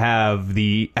Andy have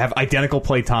identical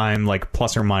play time, like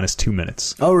plus or minus 2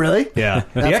 minutes. Oh, really? Yeah.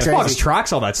 The Xbox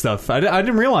tracks all that stuff. I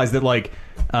didn't realize that, like,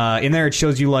 in there it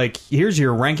shows you, like, here's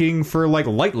your ranking for, like,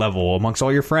 light level amongst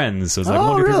all your friends. So it's like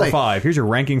 1, 2, 3, 4, 5. Here's your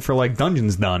ranking for, like,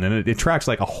 dungeons done. And it tracks,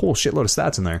 like, a whole shitload of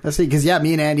stats in there. Let's see, because,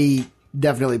 me and Andy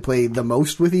definitely play the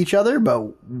most with each other, but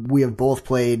we have both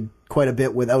played quite a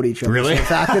bit without each other. Really? So the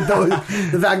fact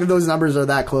that those numbers are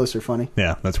that close are funny.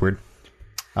 Yeah, that's weird.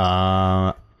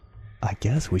 I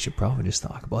guess we should probably just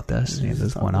talk about Destiny at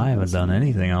this point. I haven't done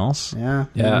anything else. Yeah.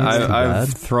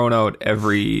 I've thrown out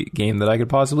every game that I could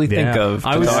possibly think of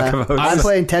to talk about. I'm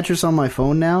playing Tetris on my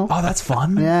phone now. Oh, that's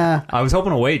fun. Yeah. I was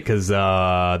hoping to wait because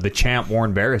the champ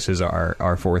Warren Barris is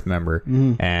our fourth member,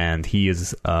 and he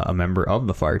is a member of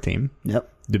the fire team. Yep.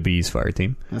 The Bees fire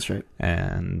team. That's right.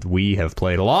 And we have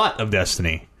played a lot of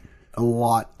Destiny. A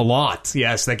lot.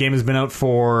 Yes, that game has been out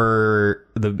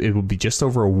it will be just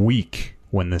over a week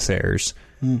when this airs.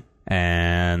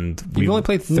 And we've only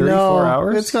played 34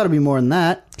 hours? It's got to be more than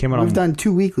that. We've done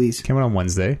 2 weeklies. Came out on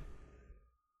Wednesday.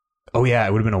 Oh, yeah,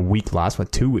 it would have been a week last one.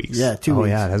 2 weeks. Yeah, 2 weeks. Oh,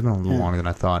 yeah, it has been a little longer than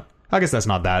I thought. I guess that's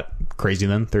not that crazy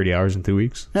then. 30 hours in 2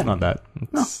 weeks. It's not that.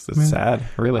 It's sad,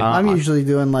 really. I'm usually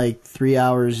doing like 3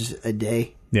 hours a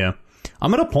day. Yeah.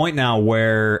 I'm at a point now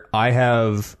where I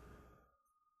have...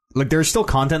 Like, there's still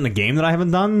content in the game that I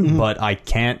haven't done, but I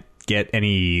can't get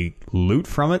any loot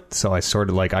from it. So I sort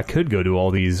of like, I could go do all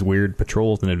these weird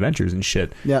patrols and adventures and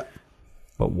shit. Yeah.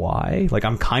 But why? Like,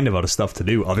 I'm kind of out of stuff to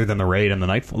do other than the raid and the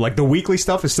nightfall. Like, the weekly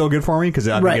stuff is still good for me because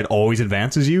I think it always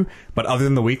advances you. But other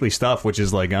than the weekly stuff, which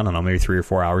is like, I don't know, maybe 3 or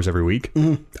 4 hours every week,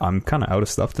 I'm kind of out of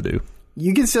stuff to do.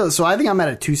 You can still... So I think I'm at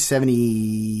a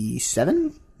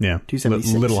 277? Yeah.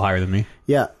 276. A little higher than me.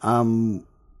 Yeah.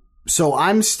 So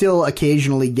I'm still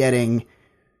occasionally getting,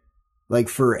 like,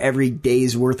 for every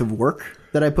day's worth of work,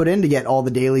 that I put in to get all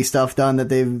the daily stuff done that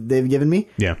they've given me.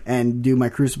 Yeah. And do my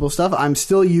Crucible stuff. I'm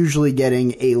still usually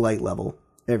getting a light level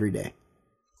every day.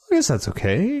 I guess that's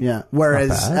okay. Yeah.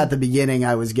 Whereas at the beginning,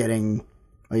 I was getting,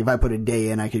 like, if I put a day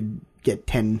in, I could get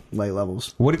 10 light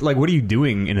levels. What are you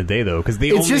doing in a day though? Because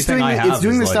the only thing I have it's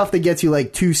doing is the like, stuff that gets you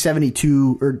like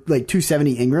 272 or like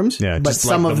 270 Ingrams. Yeah, but just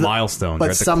some like of the milestones. But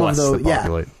right? The some of quests those, that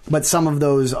populate. but some of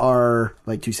those are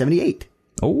like 278.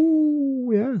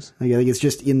 Oh yes. Like, I think it's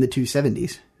just in the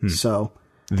 270s. So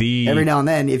The every now and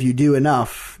then, if you do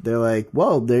enough, they're like,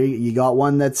 "Whoa, there you got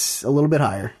one that's a little bit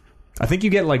higher." I think you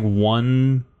get like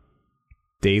one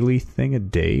daily thing a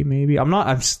day, maybe.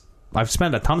 I've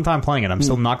spent a ton of time playing it. I'm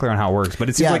still not clear on how it works, but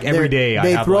it seems like every day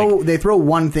they throw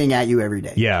one thing at you every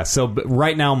day. Yeah, so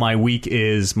right now my week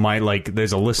is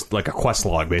there's a list, like a quest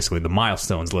log, basically, the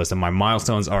milestones list, and my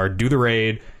milestones are do the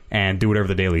raid and do whatever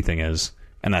the daily thing is,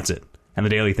 and that's it. And the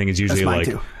daily thing is usually like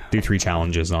too. do 3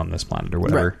 challenges on this planet or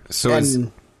whatever. Right. So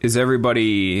is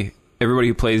everybody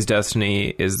who plays Destiny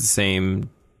is the same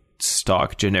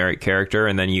stock generic character,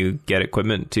 and then you get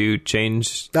equipment to change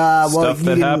stuff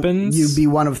that happens? You'd be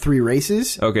one of 3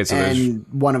 races. Okay, so and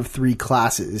one of 3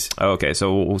 classes. Okay,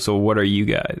 so what are you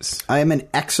guys? I am an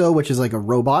Exo, which is like a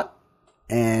robot,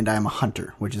 and I'm a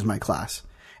Hunter, which is my class.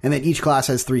 And then each class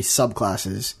has 3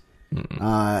 subclasses,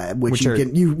 which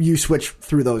you switch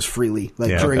through those freely.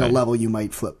 Like during a level, you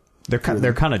might flip. They're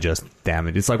kind of just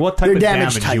damage. It's like, what type of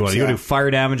damage do you want? You want to do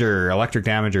fire damage or electric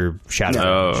damage or shadow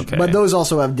damage? Oh, okay. But those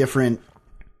also have different.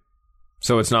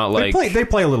 So it's not like they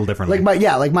play a little differently.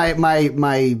 Like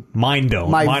my mine don't.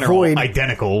 Mine void, are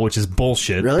identical, which is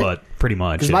bullshit. Really? But pretty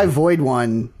much. Because my void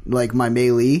one, like my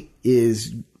melee,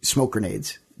 is smoke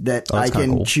grenades that I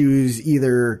can choose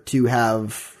either to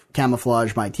have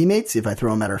camouflage my teammates if I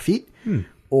throw them at our feet,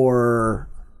 or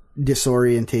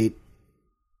disorientate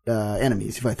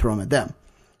enemies if I throw them at them.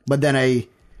 But then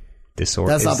that's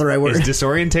not the right word. Is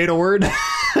disorientate a word?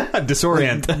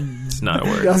 Disorient. It's not a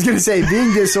word. I was going to say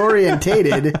being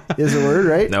disorientated is a word,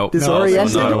 right? Nope.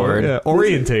 Disoriented. No, not a word. Yeah,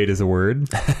 orientate is a word.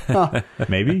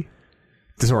 Maybe.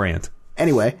 Disorient.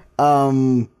 Anyway,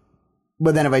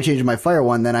 but then if I change my fire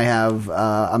one, then I have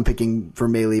I'm picking for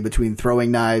melee between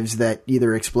throwing knives that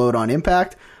either explode on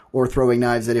impact or throwing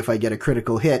knives that if I get a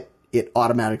critical hit, it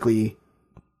automatically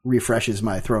refreshes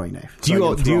my throwing knife.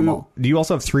 So do you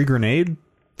also have 3 grenade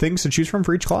things to choose from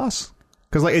for each class?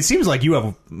 Because it seems like you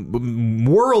have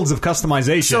worlds of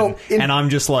customization, and I'm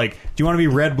just like, do you want to be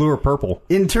red, blue, or purple?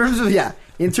 In terms of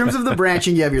the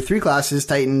branching, you have your 3 classes: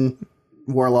 Titan,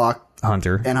 Warlock,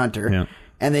 Hunter, and Hunter. Yeah.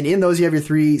 And then in those you have your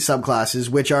 3 subclasses,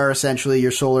 which are essentially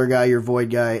your Solar guy, your Void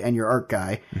guy, and your Arc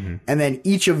guy. Mm-hmm. And then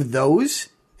each of those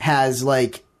has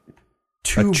like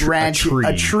a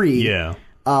tree. Yeah.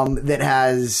 That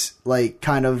has like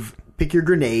kind of pick your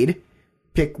grenade,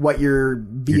 pick what your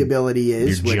B ability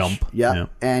is, your jump,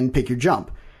 and pick your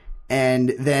jump.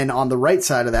 And then on the right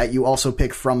side of that, you also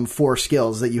pick from 4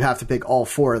 skills that you have to pick all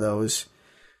 4 of those.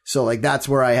 So like that's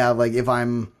where I have like if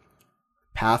I'm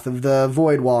Path of the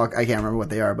Void Walk, I can't remember what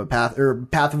they are, but Path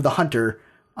of the Hunter,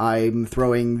 I'm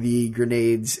throwing the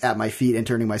grenades at my feet and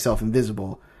turning myself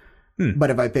invisible.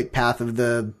 But if I pick Path of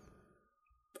the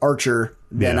Archer,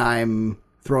 then I'm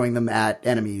throwing them at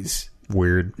enemies.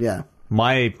 Weird. Yeah.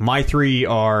 My 3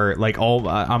 are like all.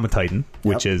 I'm a Titan,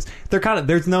 which is they're kind of.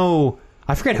 There's no.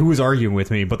 I forget who was arguing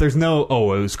with me, but there's no.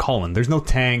 Oh, it was Colin. There's no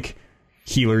tank,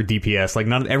 healer, DPS. Like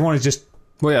none. Everyone is just.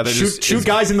 Well, yeah, shoot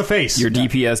guys in the face. Your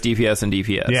DPS, and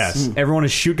DPS. Yes, everyone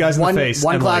is shoot guys in the face.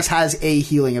 One class has a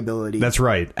healing ability. That's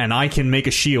right, and I can make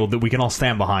a shield that we can all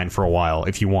stand behind for a while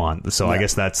if you want. So I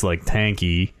guess that's like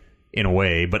tanky in a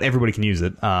way, but everybody can use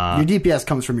it. Your DPS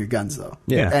comes from your guns, though.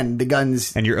 Yeah, and the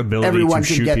guns and your ability everyone to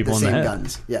can shoot get people the in the same head.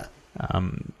 Guns. Yeah.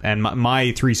 And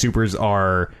my 3 supers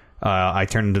are I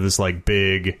turn into this like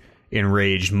big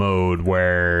enraged mode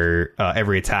where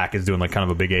every attack is doing like kind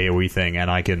of a big AoE thing,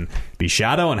 and I can be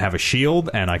Shadow and have a shield,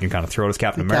 and I can kind of throw it as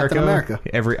Captain America.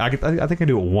 I think I can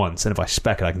do it once, and if I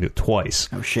spec it, I can do it twice.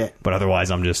 Oh shit! But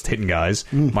otherwise, I'm just hitting guys.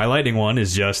 My lightning one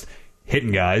is just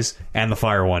hitting guys, and the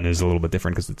fire one is a little bit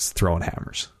different because it's throwing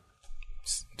hammers.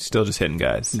 Still just hitting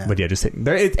guys. No. But yeah, just hitting.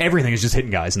 Everything is just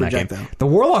hitting guys in that game. The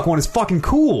Warlock one is fucking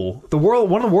cool.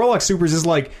 One of the Warlock supers is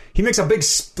like, he makes a big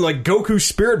like Goku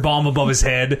spirit bomb above his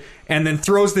head and then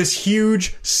throws this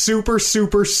huge, super,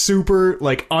 super, super,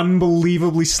 like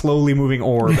unbelievably slowly moving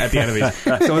orb at the enemies.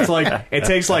 So it's like, it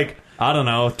takes like, I don't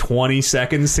know, 20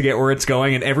 seconds to get where it's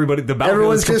going, and the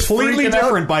battlefield is completely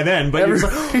different by then. But you're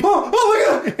just like, oh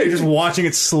my god! You're just watching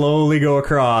it slowly go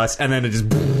across, and then it just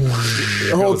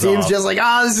the whole team's just like,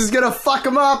 this is gonna fuck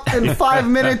them up in 5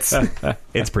 minutes.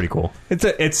 It's pretty cool.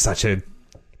 It's such a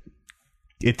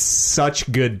It's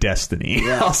such good Destiny.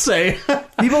 Yeah. I'll say.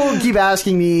 People keep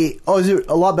asking me, "Oh, is it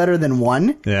a lot better than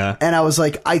 1?" Yeah, and I was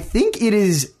like, I think it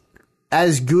is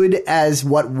as good as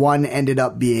what 1 ended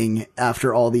up being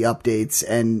after all the updates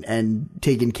and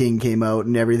Taken King came out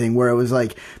and everything. Where it was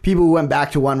like people who went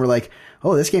back to 1 were like,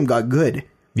 "Oh, this game got good."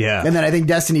 Yeah. And then I think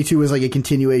Destiny 2 was like a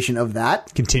continuation of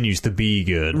that. Continues to be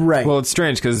good. Right. Well, it's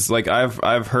strange because like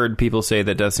I've heard people say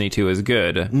that Destiny 2 is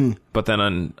good, but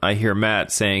then I hear Matt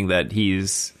saying that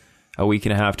he's a week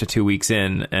and a half to 2 weeks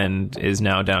in and is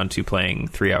now down to playing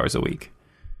 3 hours a week.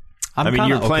 I mean,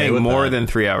 you're playing more than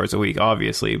 3 hours a week,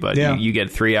 obviously, but you get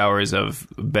 3 hours of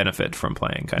benefit from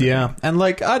playing. Kind of. And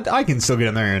like I can still get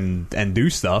in there and do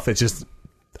stuff. It's just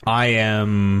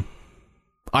I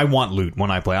want loot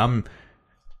when I play.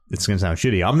 It's going to sound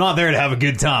shitty. I'm not there to have a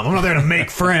good time. I'm not there to make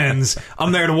friends.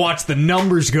 I'm there to watch the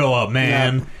numbers go up,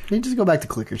 man. Yeah. You just go back to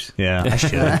clickers. Yeah, I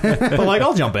should. But like,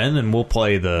 I'll jump in and we'll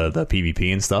play the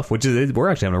PvP and stuff, which is, we're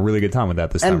actually having a really good time with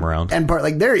that this time around. And part,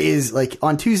 like, there is, like,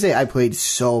 on Tuesday, I played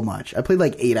so much. I played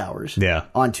like 8 hours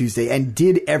on Tuesday and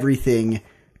did everything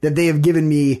that they have given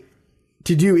me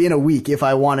to do in a week if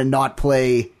I want to not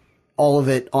play all of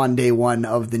it on day 1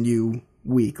 of the new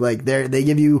week. Like, they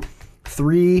give you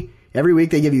 3... Every week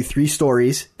they give you 3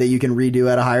 stories that you can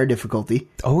redo at a higher difficulty.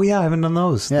 Oh yeah, I haven't done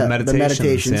those. Yeah, the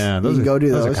meditations. Yeah, you can go do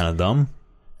those. Those are kind of dumb.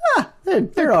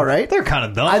 They're all right. They're kind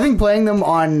of dumb. I think playing them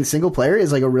on single player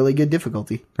is like a really good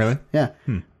difficulty. Really? Yeah.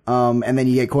 And then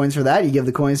you get coins for that. You give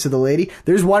the coins to the lady.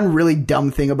 There's one really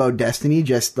dumb thing about Destiny,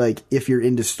 just like if you're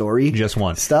into story. Just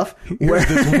one. Stuff. Here's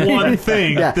this one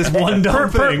thing. This one dumb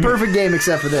thing. Perfect game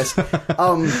except for this.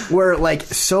 Where like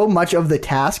so much of the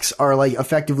tasks are like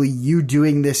effectively you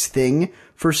doing this thing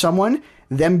for someone,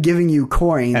 them giving you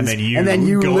coins, and then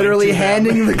you literally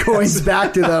handing the coins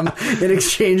back to them in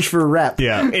exchange for rep.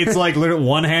 Yeah, it's like literally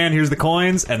one hand, here's the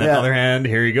coins, and then other hand,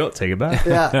 here you go, take it back.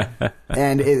 Yeah,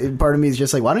 and part of me is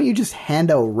just like, why don't you just hand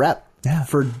out rep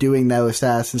for doing those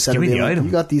tasks instead of being like, you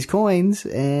got these coins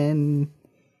and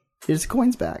here's the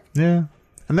coins back. Yeah,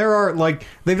 and there are like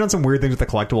they've done some weird things with the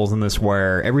collectibles in this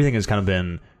where everything has kind of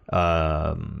been.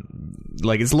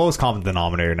 Like it's lowest common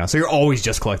denominator now, so you're always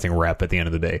just collecting rep at the end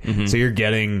of the day. So you're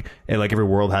getting like every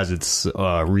world has its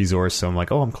resource. So I'm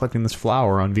like, oh, I'm collecting this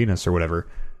flower on Venus or whatever,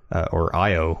 or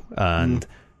Io, and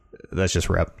that's just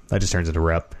rep. That just turns into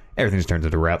rep. Everything just turns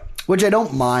into rep, which I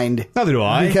don't mind. Neither do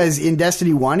I, because in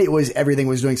Destiny 1 it was everything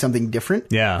was doing something different.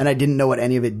 Yeah, and I didn't know what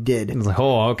any of it did. I was like,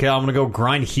 oh, okay, I'm gonna go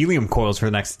grind helium coils for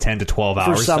the next 10 to 12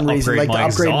 hours for some reason, like to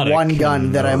upgrade one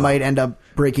gun that I might end up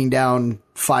breaking down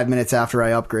 5 minutes after I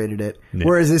upgraded it. Yeah.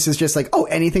 Whereas this is just like, oh,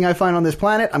 anything I find on this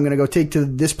planet, I'm going to go take to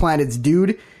this planet's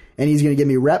dude, and he's going to give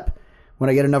me rep. When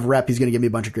I get enough rep, he's going to give me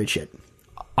a bunch of great shit.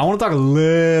 I want to talk a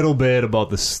little bit about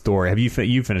the story. Have you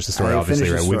finished the story, obviously,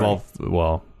 right? We've all,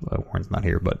 well, Warren's not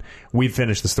here, but we've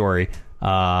finished the story.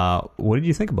 What did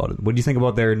you think about it? What did you think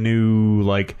about their new,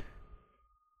 like,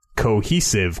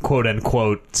 cohesive,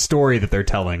 quote-unquote, story that they're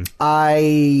telling?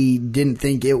 I didn't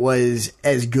think it was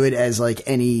as good as, like,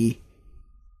 any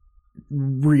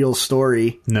real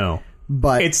story. No.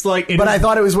 But it's like, but I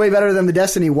thought it was way better than the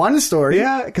Destiny 1 story.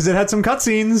 Yeah, because it had some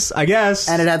cutscenes, I guess.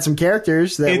 And it had some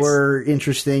characters that were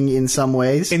interesting in some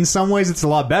ways. In some ways, it's a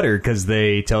lot better because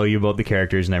they tell you about the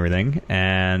characters and everything.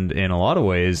 And in a lot of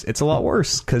ways, it's a lot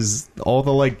worse because all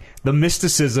the, like, the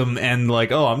mysticism and,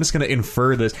 like, oh, I'm just going to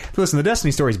infer this. Listen, the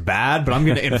Destiny story is bad, but I'm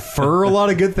going to infer a lot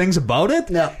of good things about it.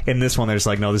 No. In this one, they're just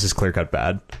like, no, this is clear-cut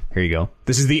bad. Here you go.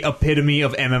 This is the epitome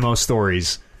of MMO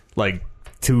stories. Like,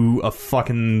 to a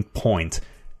fucking point.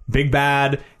 Big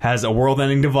Bad has a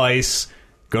world-ending device.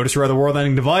 Go destroy the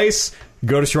world-ending device.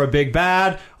 Go destroy Big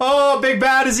Bad. Oh, Big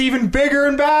Bad is even bigger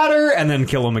and badder. And then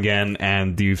kill him again,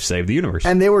 and you've saved the universe.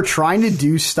 And they were trying to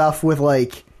do stuff with,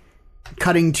 like,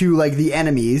 cutting to, like, the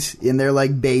enemies in their,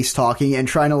 like, base talking and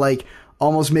trying to, like,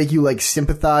 almost make you, like,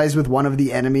 sympathize with one of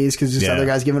the enemies because this other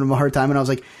guy's giving them a hard time. And I was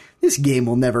like, this game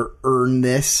will never earn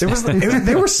this. There was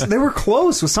they were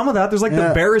close with some of that. There's like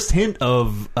the barest hint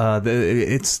of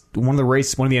it's one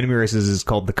of the enemy races is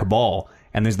called the Cabal,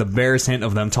 and there's the barest hint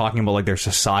of them talking about like their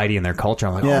society and their culture.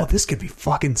 I'm like, oh, this could be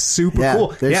fucking super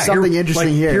cool. There's something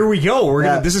interesting here. Here we go.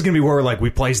 This is gonna be where like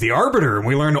we plays the Arbiter and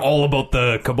we learn all about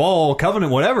the Cabal,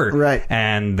 Covenant, whatever. Right.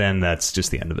 And then that's just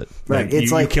the end of it. Right.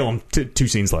 It's you kill them two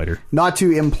scenes later. Not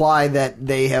to imply that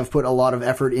they have put a lot of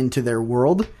effort into their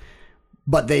world.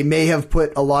 but they may have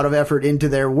put a lot of effort into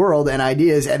their world and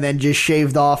ideas and then just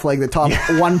shaved off like the top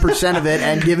 1% of it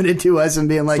and given it to us and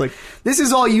being like, this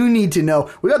is all you need to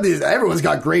know. We got these, everyone's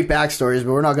got great backstories,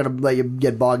 but we're not going to let you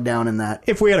get bogged down in that.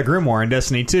 If we had a Grimoire in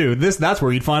Destiny 2, that's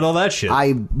where you'd find all that shit.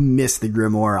 I miss the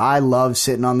Grimoire. I love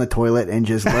sitting on the toilet and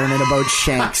just learning about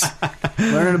Shanks.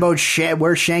 Learning about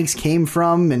where Shanks came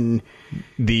from. And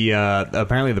the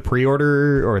apparently the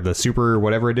pre-order or the super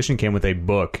whatever edition came with a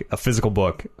book, a physical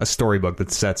book, a storybook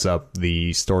that sets up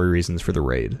the story reasons for the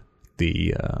raid.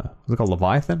 The was it called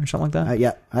Leviathan or something like that?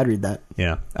 Yeah, I'd read that.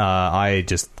 Yeah, I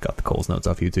just got the Cole's notes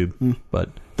off YouTube, but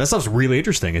that stuff's really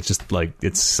interesting. It's just like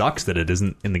it sucks that it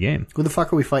isn't in the game. Who the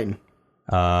fuck are we fighting?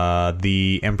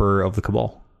 The Emperor of the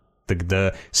Cabal.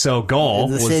 So Gaul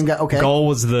the was same guy. Okay.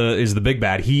 Gaul is the big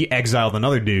bad. He exiled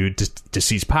another dude to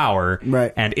seize power.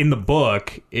 Right. And in the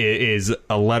book is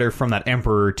a letter from that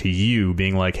emperor to you,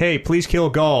 being like, "Hey, please kill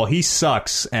Gaul. He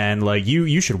sucks, and like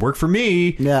you should work for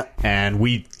me." Yeah. And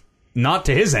we, not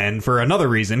to his end for another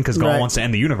reason, because Gaul wants to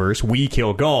end the universe. We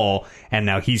kill Gaul, and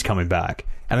now he's coming back.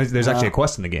 And there's actually a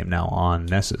quest in the game now on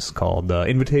Nessus called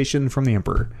 "Invitation from the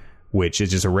Emperor," which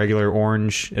is just a regular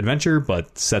orange adventure,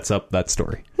 but sets up that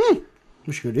story.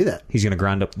 We should go do that. He's going to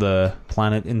grind up the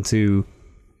planet into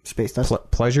space dust,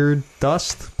 pleasure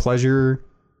dust,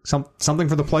 something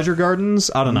for the pleasure gardens.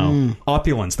 I don't know.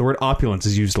 Opulence. The word opulence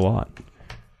is used a lot.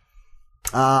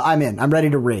 I'm in. I'm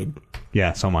ready to raid.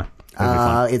 Yeah, so am I.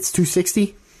 It's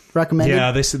 260 recommended.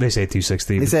 Yeah, they say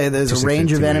 260. They say there's a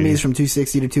range of enemies from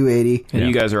 260 to 280. And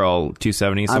you guys are all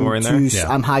 270 somewhere in there?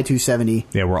 I'm high 270.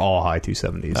 Yeah, we're all high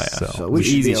 270s. Oh, yeah. So we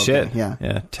should easy be okay. shit.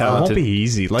 Yeah. Talented. It won't be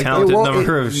easy. Like talented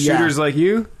number of shooters like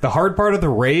you. The hard part of the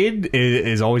raid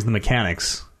is always the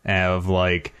mechanics of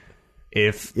like,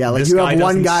 if this you guy have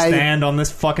one doesn't guy stand on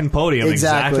this fucking podium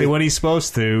exactly when he's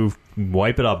supposed to,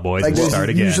 wipe it up, boys, and start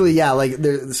again. Usually, like in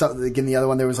the other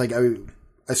one, there was like a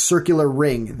circular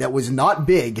ring that was not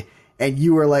big. And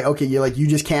you were like, okay, you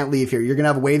just can't leave here. You're going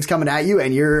to have waves coming at you,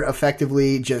 and you're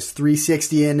effectively just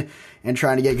 360ing and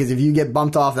trying to because if you get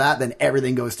bumped off that, then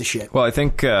everything goes to shit. Well, I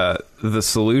think the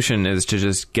solution is to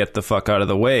just get the fuck out of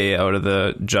the way, out of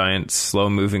the giant,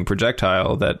 slow-moving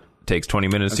projectile that takes 20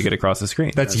 minutes to get across the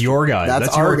screen. That's your guy. That's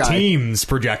our your guy. Team's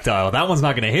projectile. That one's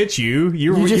not going to hit you.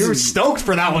 You're stoked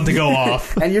for that one to go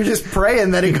off. And you're just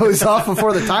praying that it goes off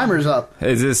before the timer's up.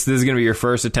 Is this going to be your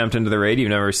first attempt into the raid? You've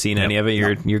never seen any of it?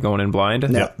 You're going in blind?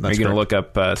 Yep. Are you going to look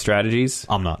up strategies?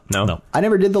 I'm not. No. I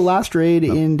never did the last raid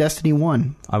in Destiny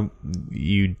 1.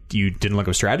 You didn't look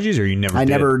up strategies, or you never I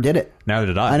never did it. Neither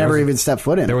did I. I never even stepped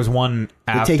foot in. There was one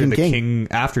after Taken King. King.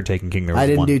 After Taken King, there was I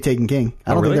didn't one. do Taken King.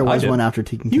 I don't think there was one after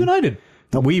Taken King. You and I did.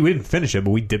 Nope. We didn't finish it,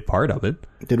 but we did part of it.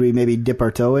 Did we maybe dip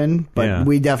our toe in? But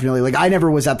we definitely I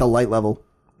never was at the light level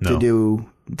to do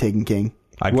Taken King.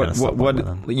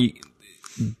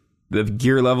 The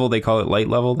gear level, they call it light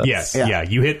level? Yes. Yeah.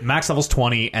 You hit max level's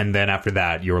 20, and then after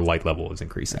that, your light level is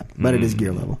increasing. Yeah, but it is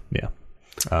gear level. Yeah.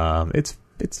 It's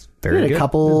very good. We had a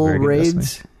couple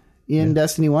raids in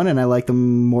Destiny 1, and I like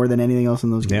them more than anything else in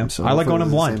those games. So I like going in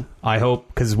blind. I hope,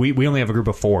 because we only have a group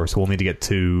of 4, so we'll need to get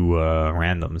 2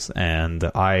 randoms, and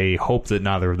I hope that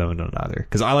neither of them do neither.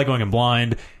 Because I like going in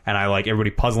blind, and I like everybody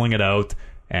puzzling it out,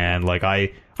 and like Our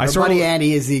buddy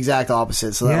Andy is the exact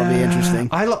opposite, so that'll be interesting.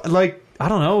 I don't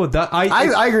know.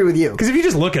 I agree with you. Because if you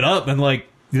just look it up and like,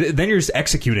 then you're just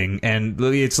executing, and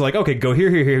it's like, okay, go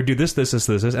here, do this,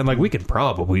 and like we can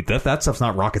probably that stuff's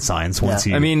not rocket science once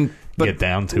you get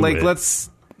down to it. Let's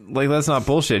not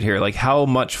bullshit here. Like, how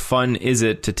much fun is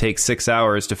it to take 6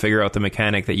 hours to figure out the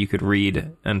mechanic that you could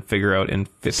read and figure out in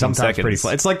 15 Sometimes seconds? Pretty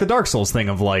fun. It's like the Dark Souls thing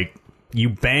of like, you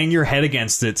bang your head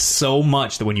against it so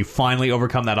much that when you finally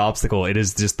overcome that obstacle, it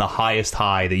is just the highest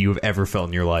high that you have ever felt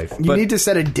in your life. You need to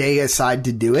set a day aside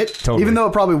to do it. Totally. Even though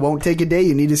it probably won't take a day,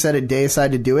 you need to set a day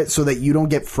aside to do it so that you don't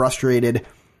get frustrated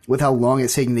with how long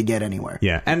it's taking to get anywhere.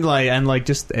 Yeah, and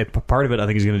just a part of it, I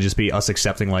think, is going to just be us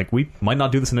accepting, like, we might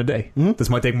not do this in a day. Mm-hmm. This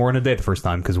might take more than a day the first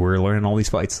time because we're learning all these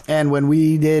fights. And when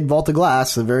we did Vault of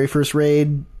Glass, the very first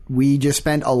raid, we just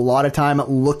spent a lot of time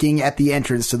looking at the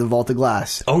entrance to the Vault of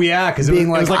Glass. Oh yeah, because it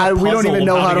was like we don't even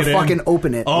know how to fucking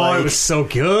open it. Oh, it was so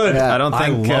good. Yeah. I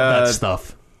love that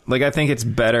stuff. Like, I think it's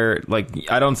better. Like,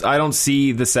 I don't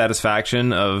see the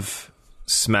satisfaction of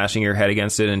smashing your head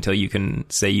against it until you can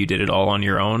say you did it all on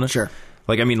your own. Sure.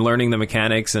 Like, I mean, learning the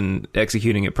mechanics and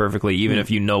executing it perfectly, even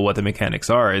if you know what the mechanics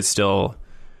are, is still.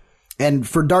 And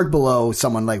for Dark Below,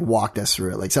 someone like walked us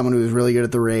through it. Like, someone who was really good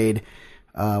at the raid.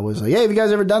 Was like, hey, have you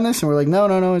guys ever done this? And we're like,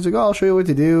 no. He's like, oh, I'll show you what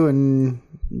to do, and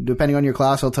depending on your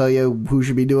class, I'll tell you who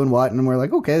should be doing what. And we're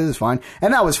like, okay, this is fine.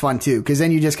 And that was fun too, because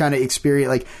then you just kind of experience,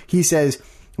 like he says,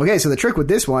 Okay, so the trick with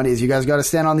this one is you guys got to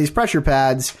stand on these pressure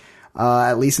pads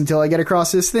at least until I get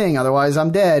across this thing. Otherwise,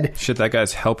 I'm dead. Shit, that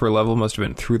guy's helper level must have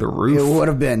been through the roof. It would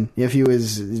have been if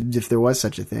there was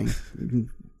such a thing.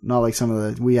 Not like some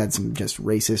of we had some just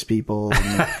racist people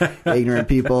and ignorant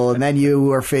people, and then you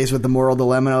were faced with the moral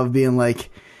dilemma of being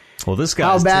like, well, this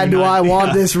guy's how bad do I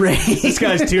want this race? This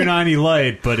guy's 290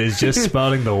 light, but is just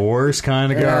spouting the worst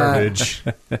kind of garbage.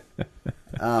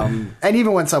 And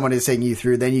even when someone is taking you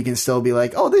through, then you can still be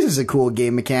like, oh, this is a cool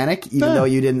game mechanic, even though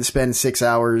you didn't spend 6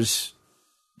 hours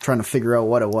trying to figure out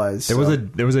what it was. There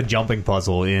was a jumping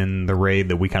puzzle in the raid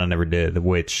that we kind of never did,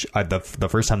 which the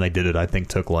first time they did it, I think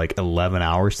took like 11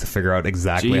 hours to figure out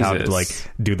exactly how to like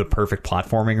do the perfect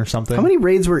platforming or something. How many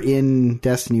raids were in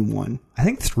Destiny 1? I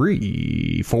think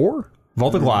 3, 4.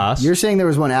 Vault of Glass. You're saying there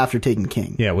was one after Taken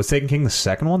King. Yeah, was Taken King the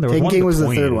second one? Taken King was the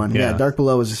third one. Yeah, Dark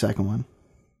Below was the second one.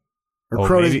 Or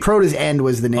Crota's End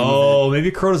was the name of it. Oh,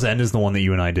 maybe Crota's End is the one that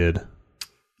you and I did.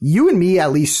 You and me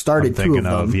at least started two of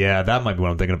them. Yeah, that might be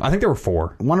what I'm thinking of. I think there were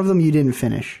 4. One of them you didn't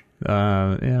finish.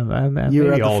 Yeah, you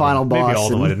were at the final boss. Maybe all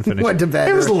of them I didn't finish. Went to bed.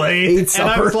 It was late, and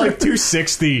I was like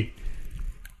 260.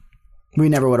 We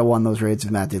never would have won those raids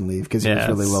if Matt didn't leave because he was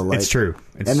really low light. It's true.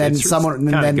 And then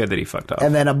someone, kind of good that he fucked off.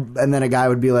 And then a guy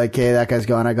would be like, "Hey, that guy's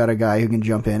gone. I got a guy who can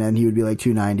jump in," and he would be like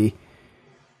 290,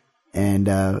 and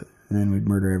then we'd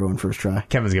murder everyone first try.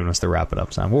 Kevin's giving us the wrap it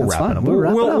up, Sam. We'll wrap it up.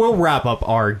 We'll wrap up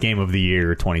our Game of the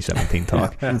Year 2017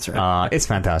 talk. That's right. It's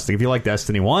fantastic. If you like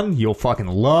Destiny 1, you'll fucking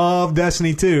love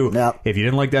Destiny 2. Yep. If you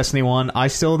didn't like Destiny 1, I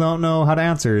still don't know how to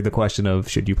answer the question of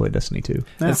should you play Destiny 2.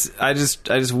 Yeah. I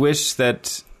just wish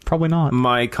that probably not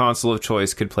my console of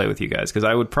choice could play with you guys, because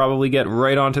I would probably get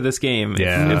right onto this game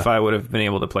if I would have been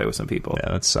able to play with some people.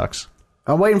 Yeah, that sucks.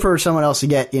 I'm waiting for someone else to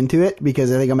get into it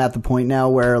because I think I'm at the point now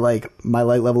where like my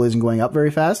light level isn't going up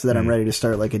very fast, so that I'm ready to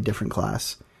start like a different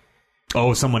class.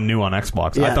 Oh, someone new on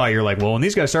Xbox. Yeah. I thought you were like, well, when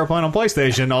these guys start playing on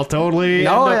PlayStation, I'll totally end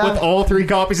up with all 3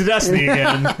 copies of Destiny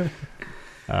again.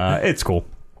 It's cool.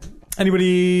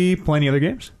 Anybody play any other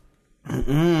games?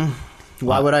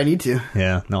 Why would I need to?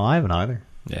 Yeah, no, I haven't either.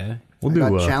 Yeah, I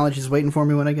got challenges waiting for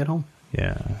me when I get home.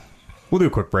 Yeah. We'll do a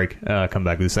quick break. Come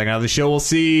back to the second half of the show. We'll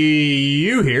see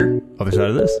you here. Other side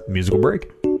of this musical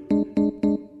break.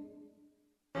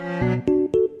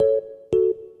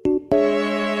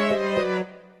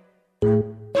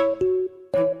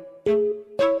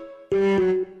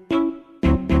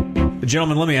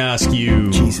 Gentlemen, let me ask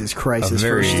you. Jesus Christ, this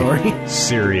first story.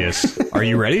 Serious. Are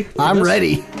you ready? I'm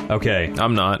ready. Okay.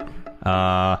 I'm not.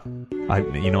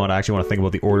 You know what? I actually want to think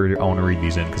about the order I want to read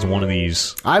these in, because one of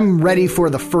these... I'm ready for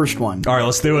the first one. All right,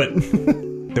 let's do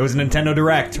it. There was a Nintendo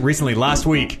Direct recently, last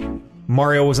week.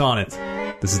 Mario was on it.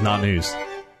 This is not news.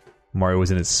 Mario was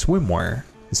in his swimwear,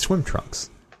 his swim trunks.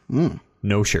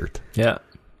 No shirt. Yeah.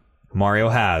 Mario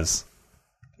has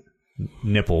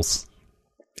nipples.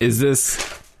 Is this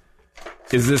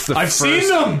the I've seen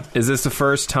them! Is this the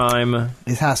first time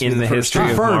It has to be in the first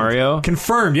history of Mario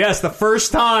Confirmed, yes, the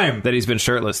first time. that he's been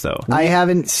shirtless, though? I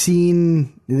haven't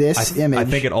seen this image. I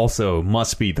think it also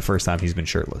must be the first time he's been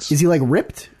shirtless. Is he like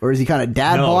ripped, or is he kind of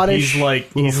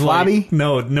dad-bodish? He's flabby. like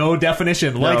no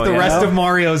definition. Like the rest of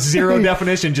Mario, zero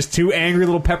definition. Just 2 angry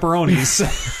little pepperonis.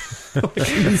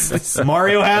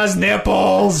 Mario has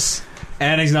nipples,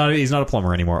 and he's not a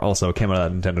plumber anymore. Also, came out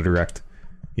of that Nintendo Direct.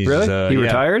 He's Really? He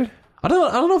retired? I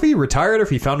don't know if he retired or if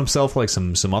he found himself like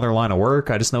some other line of work.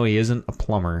 I just know he isn't a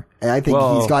plumber. I think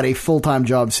he's got a full-time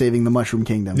job saving the Mushroom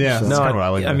Kingdom. Yeah, so. that's kind of what I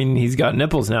like. I mean, he's got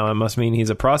nipples now. It must mean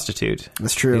he's a prostitute.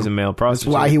 That's true. He's a male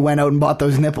prostitute. That's why he went out and bought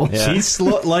those nipples. Yeah. He's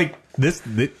like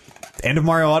the end of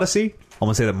Mario Odyssey. I'm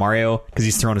gonna say that Mario, because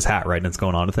he's throwing his hat right and it's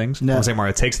going on to things. No. I'm gonna say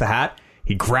Mario takes the hat,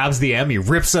 he grabs the M, he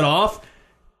rips it off,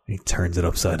 and he turns it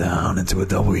upside down into a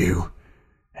W,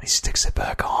 and he sticks it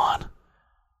back on.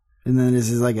 And then this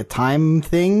is like a time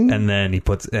thing. And then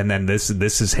this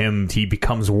is him. He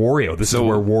becomes Wario. This is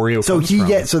where Wario comes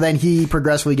from. So then he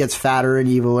progressively gets fatter and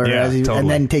eviler, totally. and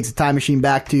then takes the time machine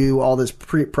back to all this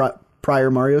prior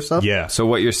Mario stuff. Yeah. So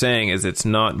what you're saying is it's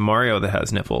not Mario that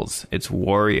has nipples. It's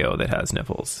Wario that has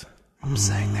nipples. I'm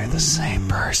saying they're the same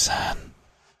person.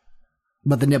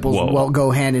 But the nipples will go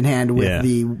hand in hand with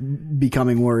the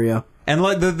becoming Wario. And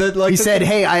like he said,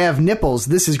 "Hey, I have nipples.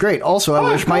 This is great. Also,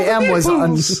 I wish my M was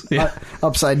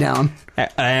upside down."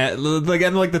 Like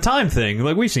the time thing.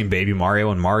 Like we've seen Baby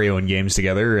Mario and Mario in games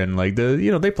together, and like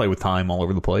they play with time all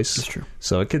over the place. That's true.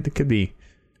 So it could be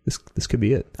this could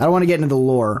be it. I don't want to get into the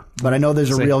lore, but I know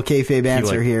there's a real kayfabe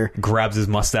answer here. Grabs his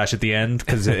mustache at the end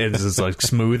because it's like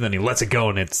smooth, and he lets it go,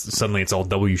 and it's all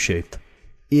W shaped.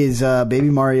 Is Baby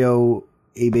Mario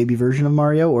a baby version of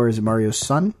Mario, or is it Mario's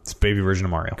son? It's a baby version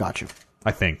of Mario. Gotcha.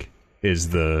 I think. is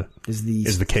the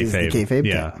kayfabe.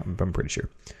 Yeah, I'm pretty sure.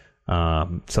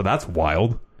 So that's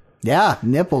wild. Yeah,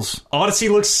 nipples. Odyssey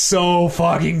looks so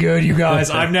fucking good, you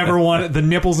guys. I've never wanted... The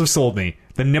nipples have sold me.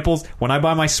 The nipples... When I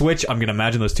buy my Switch, I'm going to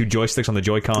imagine those two joysticks on the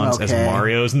Joy-Cons as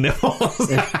Mario's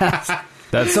nipples.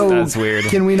 That's weird.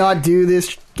 Can we not do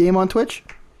this game on Twitch?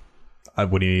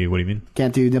 What do you mean?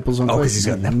 Can't do nipples on Twitch. Oh, because he's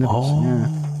got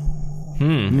nipples.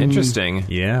 Interesting.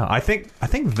 Yeah, I think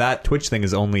that Twitch thing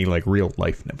is only like real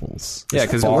life nipples. Yeah,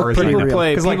 because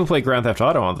people play Grand Theft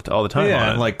Auto all the time. Yeah, on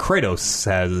and like Kratos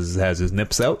has his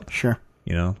nips out. Sure.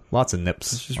 You know, lots of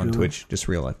nips on Twitch, just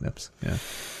real life nips. Yeah.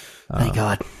 Thank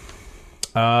God.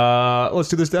 Let's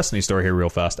do this Destiny story here real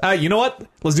fast. You know what?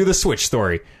 Let's do the Switch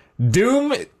story.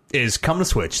 Doom is coming to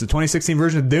Switch. The 2016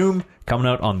 version of Doom coming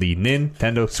out on the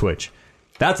Nintendo Switch.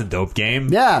 That's a dope game.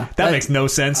 Yeah. That makes no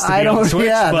sense to be on the Switch.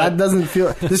 Yeah, but that doesn't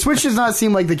feel... The Switch does not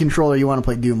seem like the controller you want to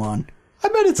play Doom on. I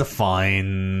bet it's a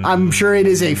fine... I'm sure it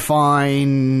is a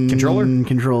fine... Controller?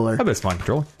 Controller. I bet it's a fine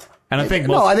controller. And I think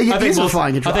it is a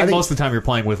fine controller. I think most of the time you're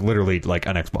playing with literally like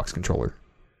an Xbox controller.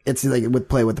 It's like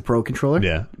play with the Pro controller?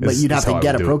 Yeah. But you'd have to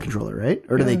get a Pro controller, right?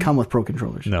 Or do they come with Pro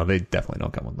controllers? No, they definitely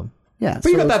don't come with them. Yeah.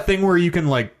 But you got that thing where you can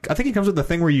like... I think it comes with the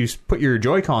thing where you put your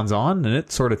Joy-Cons on and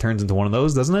it sort of turns into one of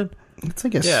those, doesn't it? It's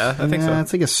like a... Yeah, I think so.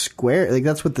 It's like a square. Like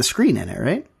that's with the screen in it,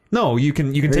 right? No, you can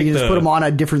Or take you just put them on a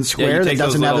different square that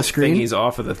doesn't have a screen. Thingies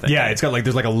off of the thing. Yeah, it's got like...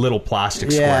 There's like a little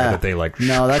plastic square that they like...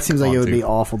 No, that seems like it would onto. be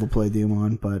awful to play Doom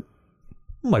on, but...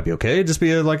 Might be okay. It'd just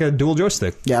be like a dual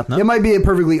joystick. Yeah, No? it might be a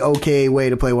perfectly okay way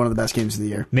to play one of the best games of the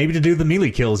year. Maybe to do the melee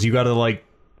kills, you gotta like...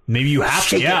 Maybe you have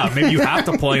to, maybe you have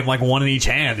to play them like one in each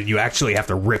hand, and you actually have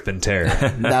to rip and tear.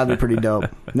 That'd be pretty dope.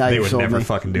 Now They you would sold never me.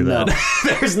 fucking do No.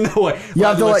 that. There's no way. You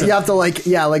have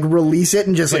to release it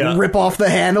and just rip off the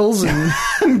handles,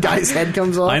 and guy's head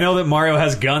comes off. I know that Mario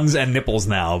has guns and nipples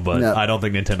now, but No. I don't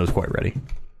think Nintendo's quite ready.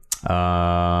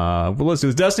 Well, let's do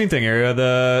this Destiny thing here.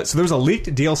 So there's a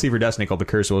leaked DLC for Destiny called The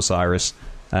Curse of Osiris,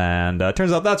 and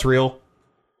turns out that's real.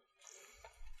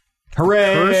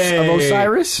 Hooray! Curse of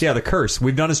Osiris? Yeah, the curse.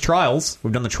 We've done his trials.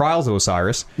 We've done the trials of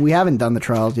Osiris. We haven't done the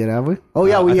Trials yet, have we? Oh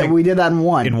yeah, we did that in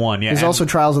 1. In 1, yeah. There's also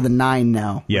Trials of the 9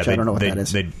 now, which I don't know what that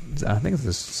is. I think it's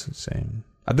the same.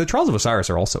 The Trials of Osiris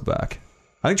are also back.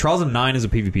 I think Trials of 9 is a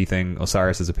PvP thing.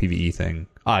 Osiris is a PvE thing.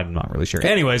 I'm not really sure.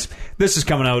 Anyways, this is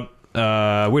coming out.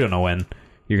 We don't know when.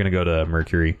 You're going to go to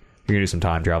Mercury. You're going to do some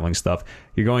time traveling stuff.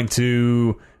 You're going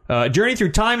to journey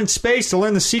through time and space to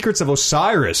learn the secrets of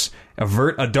Osiris,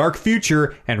 avert a dark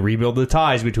future, and rebuild the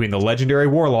ties between the legendary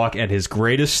warlock and his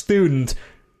greatest student.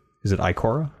 Is it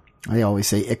Ikora? I always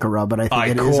say Ikora, but I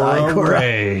think it is Ikora.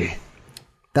 Ray.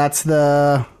 That's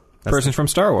the person from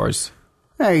Star Wars.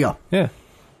 There you go. Yeah.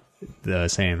 The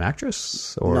same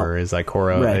actress? Or No. is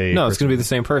Ikora Ray. a... No, it's going to be the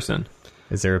same person.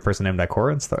 Is there a person named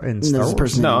Ikora in Star There's Wars? a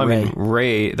person No, I named mean,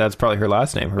 Ray, that's probably her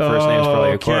last name. Her first name's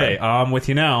probably Ikora. Okay, I'm with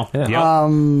you now. Yeah.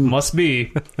 Yep. Must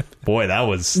be. Boy, that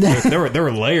was... there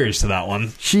were layers to that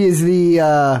one. She is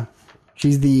the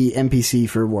she's the NPC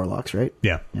for Warlocks, right?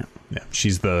 Yeah.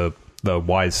 She's the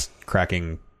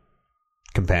wise-cracking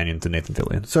companion to Nathan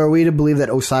Fillion. So are we to believe that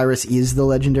Osiris is the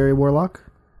legendary Warlock?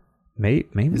 Maybe.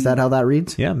 Is that how that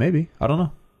reads? Yeah, maybe. I don't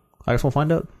know. I guess we'll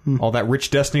find out. All that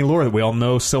rich Destiny lore that we all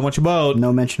know so much about.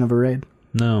 No mention of a raid.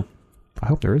 No. I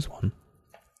hope there is one.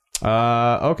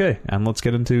 Okay, and let's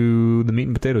get into the meat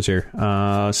and potatoes here.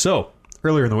 So,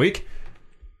 earlier in the week,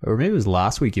 or maybe it was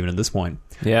last week even at this point.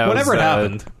 Yeah. Whenever it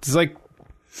happened. It's like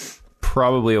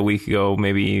probably a week ago,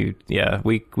 maybe,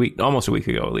 almost a week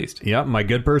ago at least. Yeah, my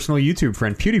good personal YouTube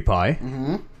friend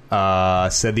PewDiePie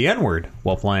said the N-word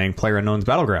while playing PlayerUnknown's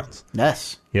Battlegrounds.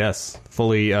 Yes,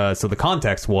 fully. So the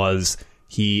context was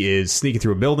he is sneaking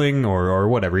through a building or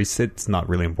whatever. It's not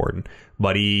really important,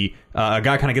 but a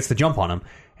guy kind of gets the jump on him,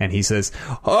 and he says,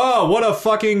 "Oh, what a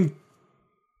fucking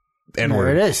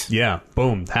N-word!" There it is. Yeah,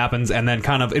 boom, happens, and then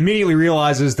kind of immediately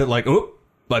realizes that like, oh,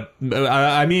 but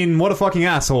I mean, what a fucking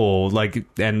asshole! Like,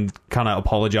 and kind of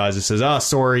apologizes, says, "Ah,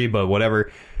 sorry, but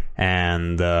whatever."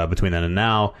 And between then and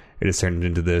now, it has turned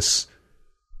into this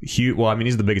huge. Well, I mean,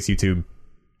 he's the biggest YouTube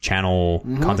channel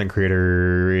content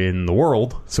creator in the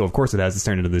world, so of course it has. It's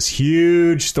turned into this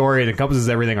huge story. It encompasses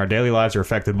everything. Our daily lives are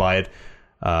affected by it.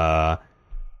 Has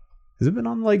it been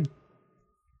on like?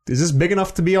 Is this big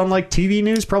enough to be on like TV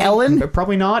news? Probably. Ellen?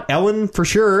 Probably not. Ellen for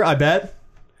sure. I bet.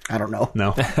 I don't know.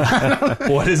 No.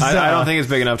 What is? I don't think it's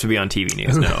big enough to be on TV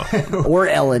news. No. Or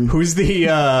Ellen. Who's the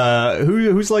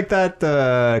who's like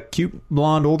that cute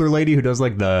blonde older lady who does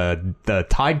like the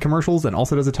Tide commercials and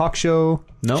also does a talk show?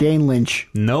 No. Jane Lynch.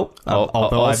 Nope.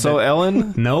 Also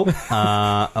Ellen. Nope.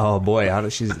 Oh boy, how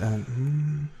does she's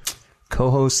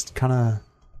co-host? Kind of.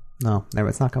 No,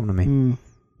 it's not coming to me.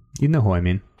 You know who I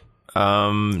mean.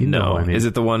 No. who I mean. Is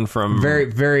it the one from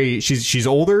Very. She's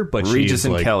older, but Regis she's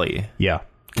and like, Kelly? Yeah.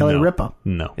 Kelly No. Ripa.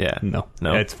 No. Yeah. No.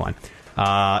 No. It's fine.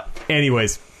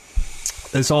 Anyways,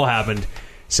 this all happened.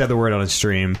 Said the word on his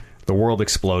stream. The world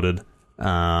exploded.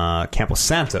 Campo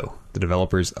Santo, the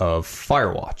developers of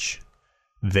Firewatch,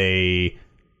 they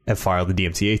have filed the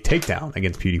DMCA takedown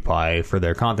against PewDiePie for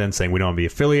their content, saying we don't want to be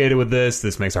affiliated with this.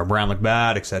 This makes our brand look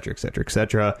bad, etc., etc.,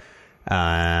 etc.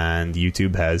 And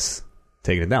YouTube has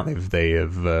taken it down. They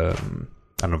have I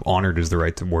don't know if honored is the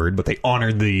right word, but they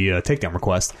honored the takedown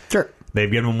request. Sure.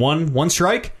 They've given him one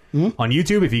strike on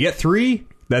YouTube. If you get 3,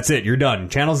 that's it. You're done.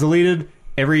 Channel's deleted.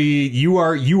 You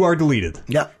are deleted.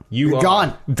 Yep. You're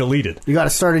gone. Deleted. You got to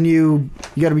start a new.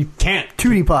 You got to be Can't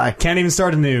PewDiePie. Can't even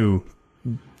start a new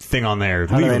thing on there.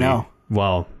 How do they know?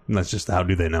 Well, that's just how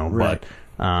do they know. Right.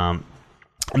 But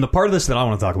and the part of this that I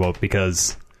want to talk about,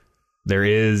 because there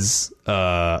is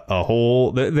a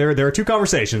whole there are 2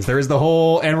 conversations. There is the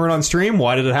whole N-word on stream.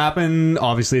 Why did it happen?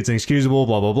 Obviously, it's inexcusable.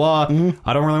 Blah blah blah.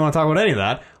 I don't really want to talk about any of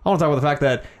that. I want to talk about the fact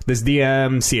that this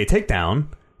DMCA takedown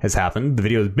has happened. The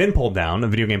video has been pulled down. A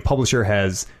video game publisher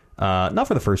has, not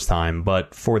for the first time,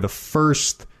 but for the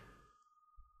first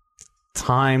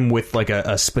time with like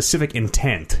a specific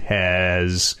intent,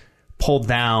 has pulled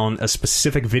down a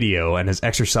specific video and has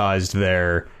exercised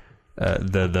their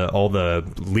all the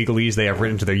legalese they have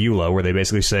written to their EULA, where they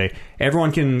basically say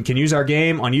everyone can use our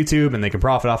game on YouTube and they can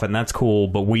profit off it, and that's cool,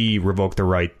 but we revoke the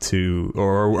right to,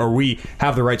 or we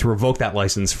have the right to revoke that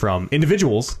license from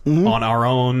individuals on our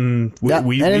own.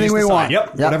 Anything we want.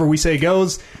 Yep, whatever we say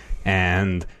goes.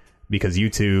 And because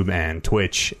YouTube and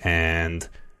Twitch and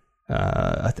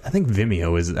I think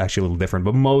Vimeo is actually a little different,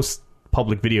 but most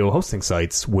public video hosting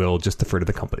sites will just defer to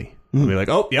the company. They'll be like,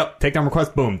 oh, yep, takedown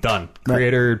request, boom, done.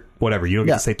 Creator, whatever. You don't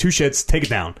get to say 2 shits, take it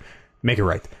down, make it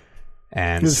right.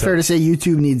 And it's fair to say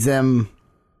YouTube needs them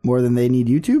more than they need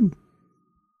YouTube?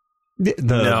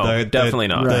 Definitely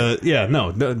not.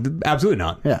 Absolutely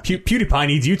not. Yeah. PewDiePie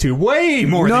needs YouTube way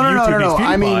more than YouTube needs PewDiePie.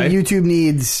 I mean, YouTube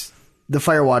needs the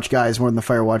Firewatch guys more than the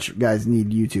Firewatch guys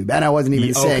need YouTube. And I wasn't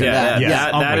even saying that.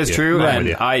 That is true, I'm with and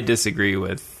you. I disagree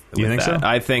with You think that. so?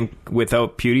 I think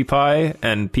without PewDiePie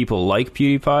and people like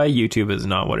PewDiePie, YouTube is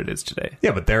not what it is today.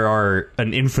 Yeah, but there are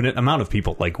an infinite amount of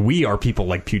people. Like, we are people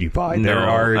like PewDiePie.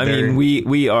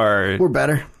 We're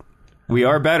better. We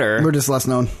are better. We're just less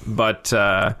known. But,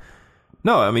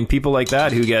 no, I mean, people like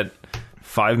that who get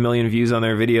 5 million views on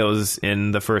their videos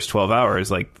in the first 12 hours,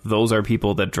 like, those are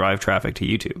people that drive traffic to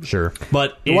YouTube. Sure.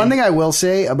 But the one thing I will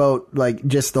say about, like,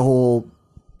 just the whole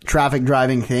traffic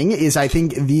driving thing is I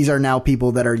think these are now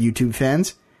people that are YouTube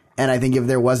fans. And I think if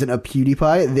there wasn't a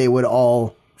PewDiePie, they would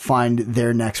all find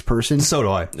their next person. So do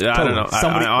I. Yeah, I don't know.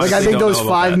 I think those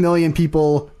 5 million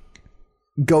people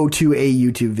go to a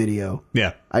YouTube video.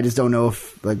 Yeah. I just don't know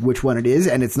if like which one it is,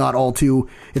 and it's not all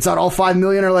 5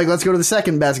 million are like, let's go to the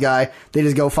second best guy. They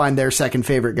just go find their second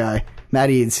favorite guy.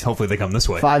 Matt Eads. Hopefully they come this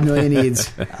way. 5 million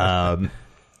Eads.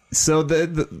 So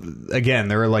again,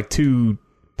 there are like 2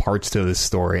 parts to this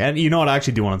story. And you know what, I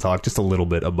actually do want to talk just a little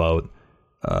bit about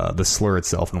the slur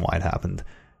itself and why it happened.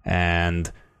 And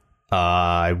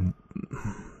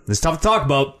it's tough to talk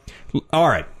about. All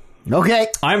right. Okay.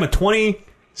 I'm a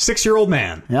 26-year-old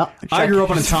man. Yeah. I grew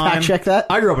up in a time. Check that.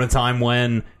 I grew up in a time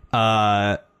when,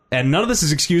 and none of this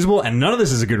is excusable, and none of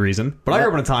this is a good reason. But I grew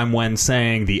up in a time when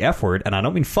saying the F word, and I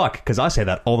don't mean fuck, because I say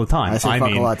that all the time. I say fuck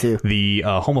mean a lot too. The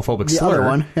homophobic The slur other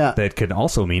one, yeah. that could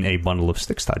also mean a bundle of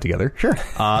sticks tied together. Sure.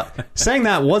 Saying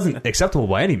that wasn't acceptable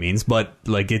by any means, but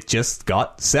like it just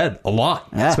got said a lot,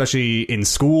 especially in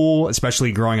school,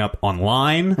 especially growing up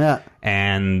online,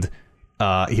 and.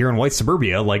 Here in white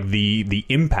suburbia, like the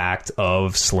impact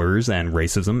of slurs and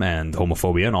racism and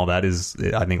homophobia and all that is,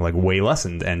 I think, like way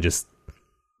lessened, and just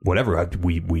whatever,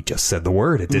 we just said the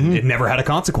word. It didn't. It never had a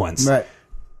consequence. Right.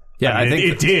 Yeah, I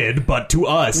think it did, but to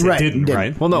us, it didn't.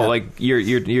 Right. Well, no, like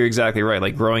you're exactly right.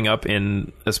 Like growing up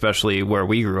in, especially where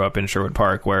we grew up in Sherwood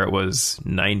Park, where it was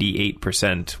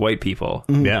 98% white people.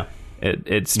 Yeah.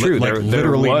 It's true. Like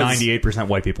literally there was 98%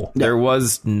 white people. There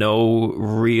was no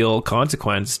real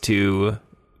consequence to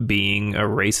being a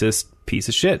racist piece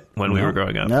of shit when we were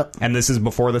growing up. Yep. And this is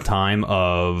before the time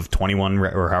of 21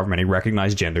 or however many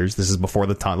recognized genders. This is before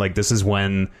the time, like this is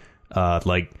when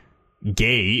like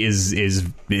gay is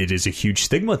a huge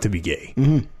stigma to be gay.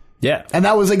 Mm-hmm. Yeah. And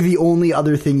that was like the only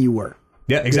other thing you were.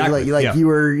 Yeah, exactly. Like you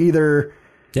were either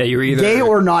you were either gay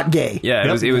or not gay. Yeah,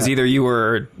 it was either you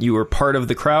were part of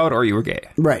the crowd or you were gay.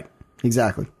 Right.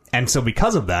 Exactly. And so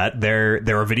because of that, there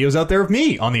are videos out there of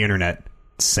me on the internet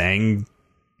saying,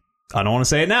 I don't want to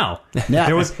say it now. Yeah.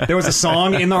 There was a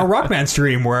song in our Rock Band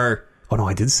stream where Oh, no,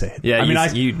 I did say it. Yeah,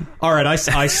 I all right,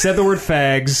 I said the word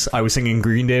fags. I was singing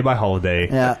Green Day by Holiday.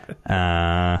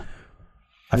 Yeah.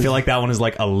 I feel like that one is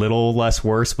like a little less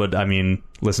worse, but I mean,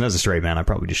 listen, as a straight man, I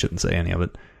probably just shouldn't say any of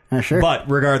it. Sure. But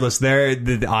regardless,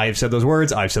 I've said those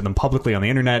words. I've said them publicly on the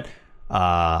internet.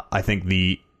 I think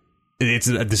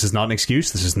this is not an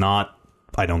excuse. This is not.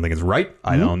 I don't think it's right.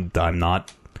 I'm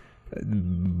not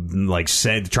like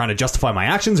trying to justify my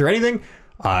actions or anything.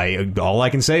 All I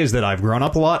can say is that I've grown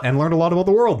up a lot and learned a lot about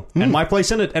the world and my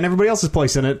place in it and everybody else's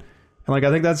place in it. And like,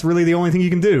 I think that's really the only thing you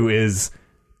can do is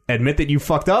admit that you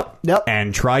fucked up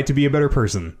and try to be a better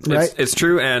person. Right. It's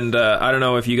true, and I don't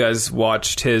know if you guys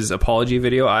watched his apology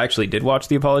video. I actually did watch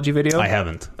the apology video. I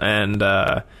haven't. And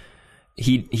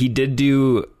he did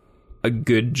do a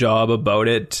good job about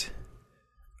it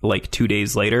like 2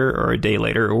 days later or a day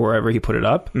later or wherever he put it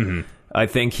up. Mm-hmm. I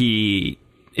think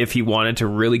if he wanted to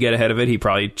really get ahead of it, he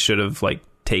probably should have like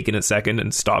taken a second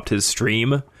and stopped his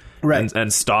stream. Right.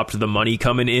 And stopped the money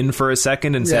coming in for a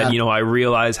second and said, I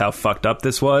realize how fucked up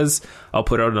this was. I'll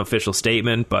put out an official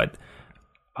statement, but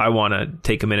I want to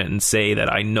take a minute and say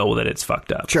that I know that it's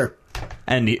fucked up. Sure.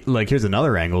 And like, here's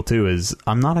another angle too: is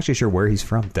I'm not actually sure where he's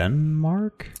from.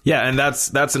 Denmark. Yeah, and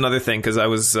that's another thing, because I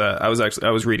was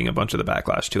reading a bunch of the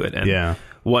backlash to it, and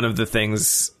one of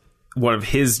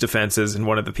his defenses, and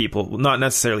one of the people, not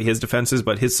necessarily his defenses,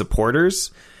 but his supporters,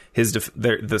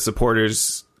 the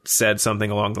supporters said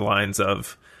something along the lines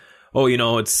of, "Oh,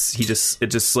 it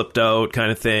just slipped out,"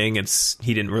 kind of thing.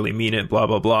 He didn't really mean it, blah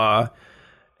blah blah.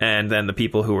 And then the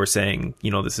people who were saying,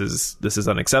 this is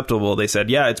unacceptable, they said,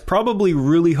 yeah, it's probably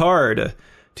really hard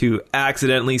to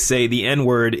accidentally say the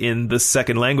N-word in the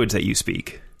second language that you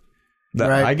speak.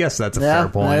 Right. I guess that's a fair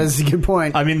point. That is a good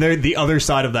point. I mean, the other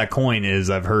side of that coin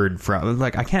is, I've heard from,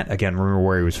 like, I can't again remember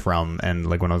where he was from, and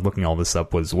like when I was looking all this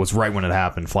up was right when it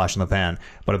happened, flash in the pan.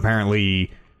 But apparently,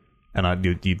 and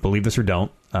do you believe this or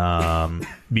don't?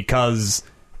 Because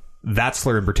that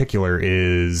slur in particular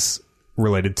is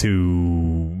related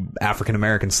to African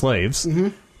American slaves,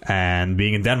 and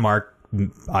being in Denmark,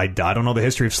 I don't know the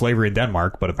history of slavery in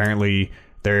Denmark, but apparently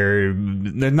they're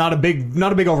not a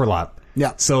big overlap.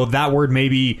 Yeah. So that word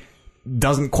maybe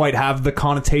doesn't quite have the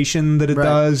connotation that it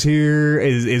does here.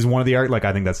 Is one of the art, like,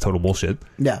 I think that's total bullshit.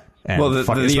 Yeah. And,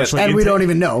 especially we don't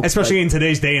even know, especially in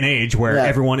today's day and age where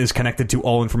everyone is connected to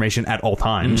all information at all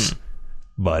times.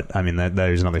 But I mean,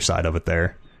 there's another side of it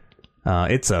there.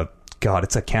 It's a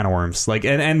can of worms. Like,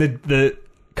 and the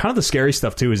kind of the scary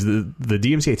stuff too is the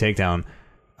DMCA takedown.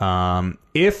 Right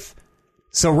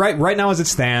now as it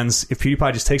stands, if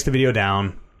PewDiePie just takes the video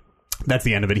down, that's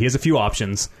the end of it. He has a few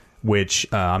options, which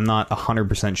I'm not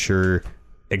 100% sure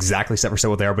exactly set for step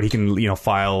what they are, but he can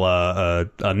file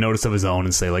a notice of his own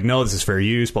and say, like, no, this is fair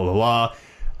use, blah blah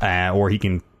blah, or he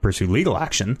can pursue legal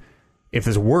action if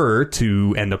this were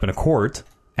to end up in a court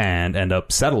and end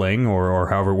up settling, or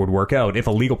however it would work out. If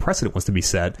a legal precedent was to be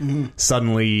set,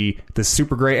 suddenly this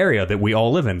super gray area that we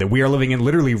all live in, that we are living in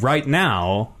literally right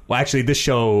now, well, actually this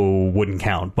show wouldn't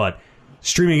count, but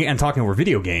streaming and talking over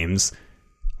video games,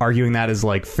 arguing that as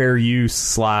like fair use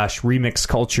 / remix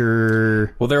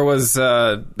culture. Well, there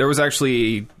was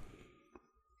actually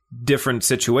different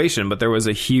situation, but there was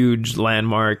a huge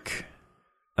landmark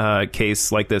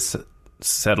case like this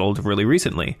settled really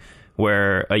recently,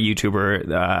 where a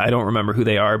YouTuber, I don't remember who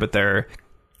they are, but they're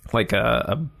like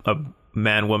a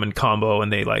man-woman combo,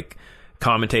 and they like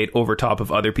commentate over top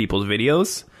of other people's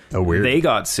videos. Oh, weird. They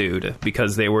got sued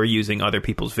because they were using other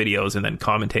people's videos and then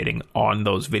commentating on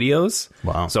those videos.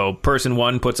 Wow. So person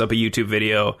one puts up a YouTube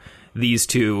video. These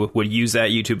two would use that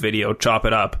YouTube video, chop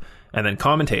it up, and then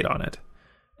commentate on it.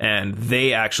 And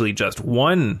they actually just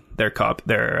won their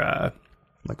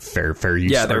like fair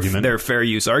use argument. their fair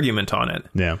use argument on it.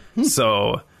 Yeah.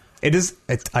 So it's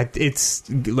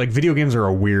like video games are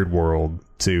a weird world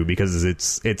too, because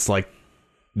it's like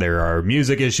there are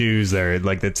music issues there,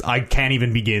 like I can't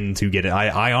even begin to get it.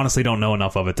 I honestly don't know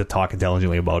enough of it to talk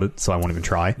intelligently about it, so I won't even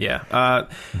try. Yeah.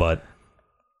 But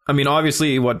I mean,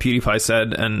 obviously what PewDiePie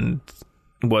said and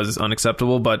was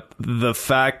unacceptable, but the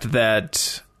fact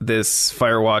that this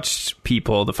Firewatch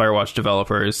people, the Firewatch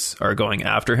developers, are going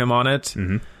after him on it,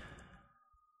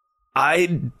 I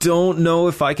don't know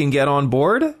if I can get on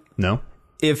board. No.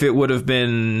 If it would have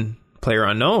been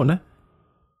PlayerUnknown,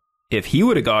 if he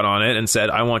would have got on it and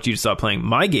said, I want you to stop playing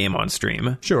my game on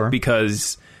stream, sure,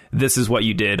 because this is what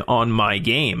you did on my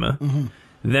game,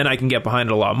 then I can get behind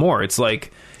it a lot more. It's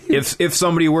like if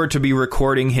somebody were to be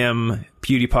recording him,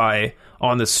 PewDiePie,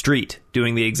 on the street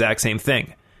doing the exact same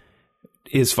thing,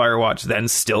 is Firewatch then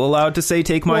still allowed to say,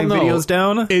 take my videos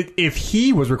down? If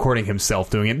he was recording himself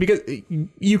doing it, because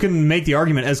you can make the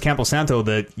argument as Campo Santo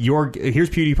that here's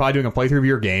PewDiePie doing a playthrough of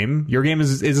your game. Your game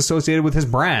is associated with his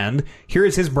brand. Here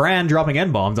is his brand dropping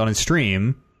N-bombs on his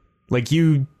stream. Like,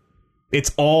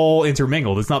 it's all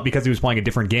intermingled. It's not because he was playing a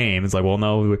different game. It's like, well,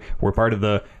 no, we're part of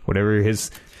the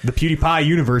PewDiePie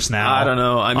universe now. I don't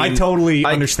know. I mean, I totally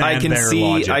understand their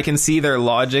logic. I can see their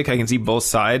logic. I can see both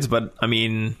sides, but I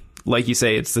mean, like you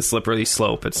say, it's the slippery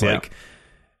slope. It's like,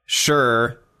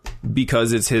 sure,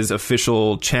 because it's his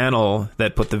official channel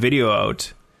that put the video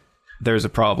out, there's a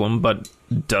problem, but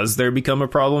does there become a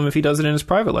problem if he does it in his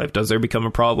private life? Does there become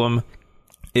a problem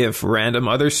if random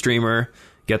other streamer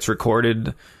gets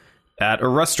recorded at a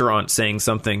restaurant saying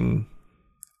something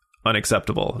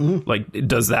unacceptable? Like,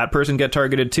 does that person get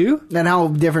targeted too? And how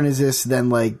different is this than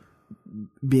like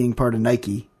being part of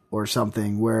Nike or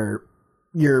something, where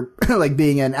you're like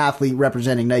being an athlete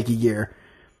representing Nike gear,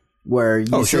 where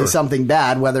you say something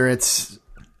bad, whether it's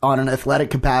on an athletic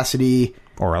capacity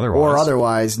or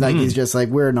otherwise. Nike's just like,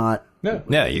 we're not.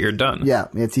 Yeah, you're done. Yeah,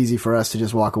 it's easy for us to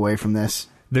just walk away from this.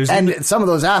 Some of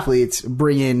those athletes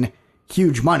bring in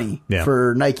huge money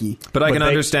for Nike. But I can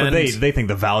understand. But they think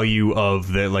the value of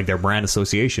their brand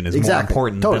association is more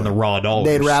important than the raw dollars.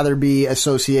 They'd rather be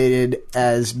associated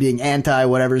as being anti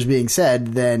whatever's being said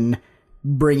than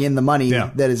bring in the money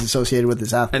that is associated with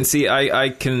this athlete. And see,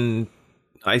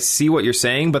 I see what you're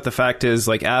saying, but the fact is,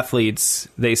 like, athletes,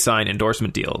 they sign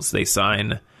endorsement deals. They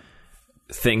sign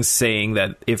things saying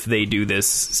that if they do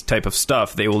this type of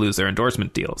stuff, they will lose their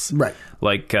endorsement deals. Right.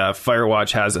 Like,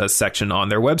 Firewatch has a section on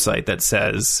their website that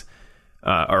says,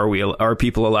 are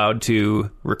people allowed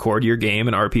to record your game,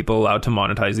 and are people allowed to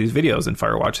monetize these videos? And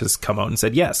Firewatch has come out and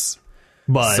said yes.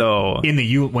 But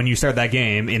when you start that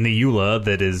game in the EULA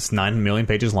that is 9 million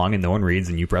pages long and no one reads,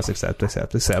 and you press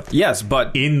accept. Yes,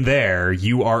 but in there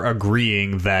you are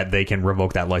agreeing that they can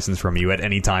revoke that license from you at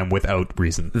any time without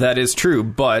reason. That is true,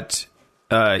 but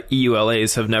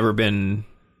EULAs have never been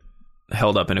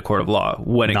held up in a court of law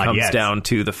when it comes down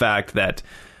to the fact that,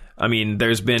 I mean,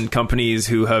 there's been companies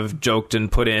who have joked and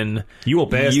put in, you will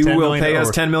pay us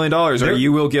 $10 million, or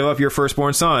you will give up your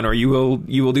firstborn son, or you will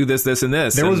do this, and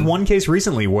this. There was one case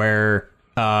recently where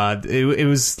it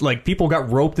was like people got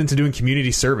roped into doing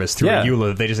community service through a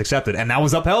EULA that they just accepted, and that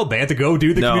was upheld. They had to go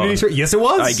do the community service. Yes, it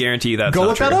was. I guarantee you that's go not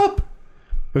look true. that up.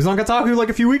 It was on Kotaku like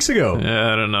a few weeks ago.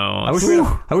 I don't know. I wish we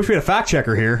had a fact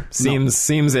checker here. Seems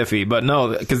iffy, but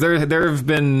no, because there have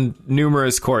been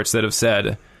numerous courts that have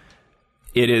said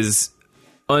it is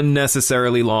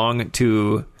unnecessarily long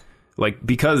to, like,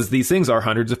 because these things are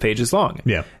hundreds of pages long.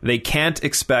 Yeah. They can't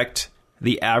expect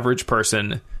the average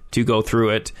person to go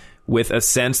through it with a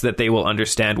sense that they will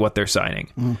understand what they're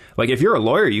signing. Like, if you're a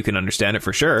lawyer, you can understand it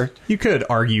for sure. You could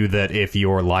argue that if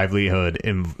your livelihood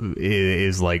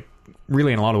is like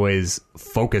really in a lot of ways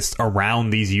focused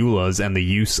around these EULAs and the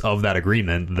use of that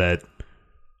agreement, that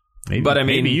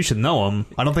maybe you should know them.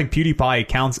 I don't think PewDiePie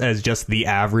counts as just the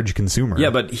average consumer. Yeah,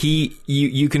 but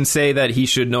you can say that he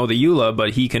should know the EULA, but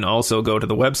he can also go to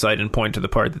the website and point to the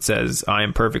part that says, I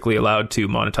am perfectly allowed to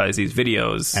monetize these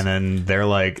videos. And then they're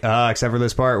like, except for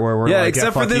this part where we're like,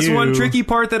 except for this one tricky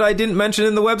part that I didn't mention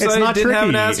in the website. It's not didn't tricky. Have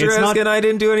an asterisk, and I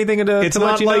didn't do anything to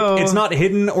let you know. It's not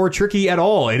hidden or tricky at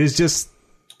all. It is just...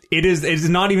 It is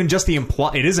not even just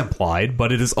it is implied,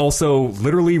 but it is also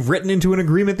literally written into an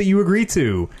agreement that you agree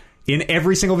to in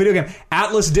every single video game.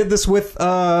 Atlas did this with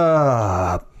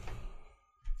I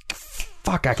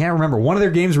can't remember. One of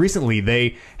their games recently,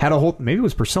 they had a whole, maybe it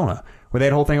was Persona, where they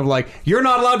had a whole thing of like, you're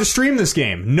not allowed to stream this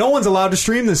game. No one's allowed to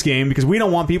stream this game because we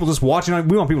don't want people just watching it.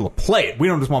 We want people to play it. We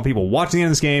don't just want people watching the end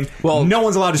of this game. Well, no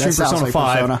one's allowed to stream Persona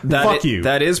 5. Fuck you.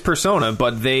 That is Persona,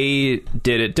 but they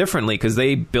did it differently because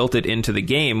they built it into the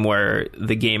game where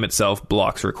the game itself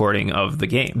blocks recording of the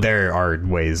game. There are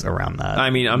ways around that. I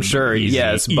mean, I'm sure, but...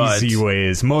 Easy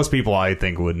ways. Most people, I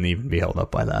think, wouldn't even be held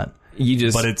up by that.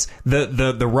 But it's...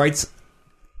 The rights...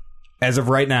 as of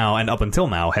right now and up until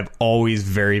now, have always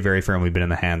very, very firmly been in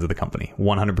the hands of the company.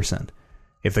 100%.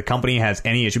 If the company has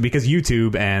any issue, because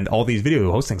YouTube and all these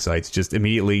video hosting sites just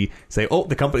immediately say, oh,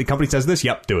 the company says this,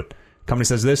 yep, do it. Company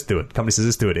says this, do it. Company says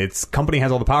this, do it. It's company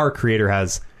has all the power, creator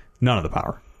has none of the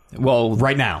power. Well,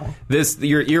 right now.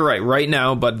 You're right, right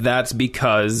now, but that's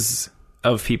because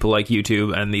of people like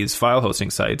YouTube and these file hosting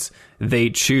sites.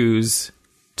 They choose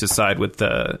to side with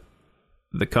the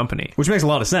company. Which makes a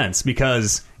lot of sense,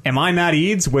 because am I Matt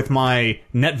Eads with my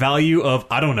net value of,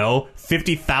 I don't know,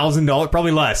 $50,000,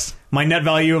 probably less, my net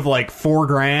value of like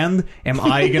 $4,000. Am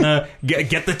I gonna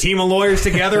get the team of lawyers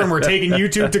together and we're taking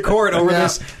YouTube to court over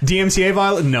this DMCA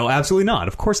violation? No, absolutely not.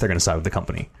 Of course they're going to side with the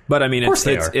company. But I mean,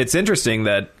 it's interesting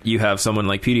that you have someone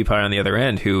like PewDiePie on the other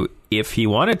end who, if he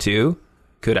wanted to,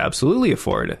 could absolutely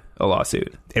afford a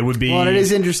lawsuit. It would be... Well, it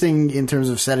is interesting in terms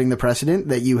of setting the precedent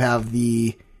that you have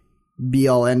the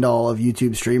be-all, end-all of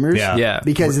YouTube streamers. Yeah.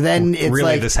 Because then it's really,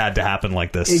 like... this had to happen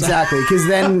like this. Exactly. Because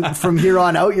then from here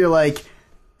on out, you're like,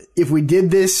 if we did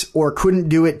this or couldn't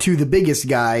do it to the biggest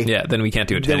guy... Yeah, then we can't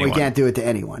do it to anyone. Then we can't do it to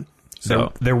anyone.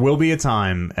 So there will be a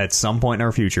time at some point in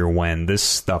our future when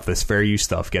this fair use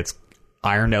stuff gets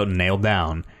ironed out and nailed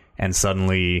down, and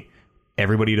suddenly...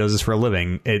 everybody does this for a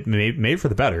living. It maybe for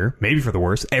the better, maybe for the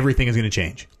worse. Everything is going to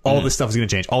change. All this stuff is going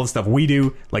to change. All the stuff we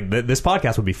do, like this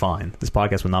podcast would be fine. This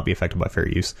podcast would not be affected by fair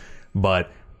use. But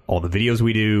all the videos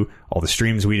we do, all the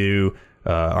streams we do,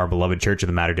 our beloved Church of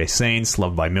the Matter-Day Saints,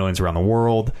 loved by millions around the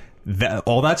world,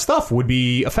 all that stuff would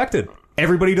be affected.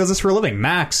 Everybody does this for a living.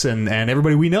 Max and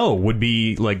everybody we know would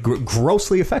be like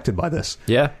grossly affected by this.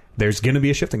 Yeah. There's going to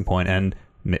be a shifting point, and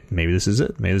maybe this is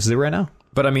it. Maybe this is it right now.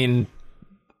 But I mean...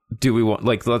 do we want,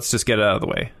 like, let's just get it out of the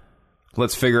way.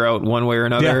 Let's figure out one way or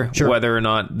another whether or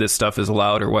not this stuff is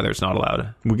allowed or whether it's not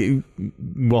allowed.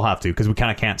 We'll have to, because we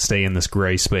kind of can't stay in this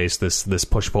gray space, this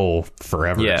push-pull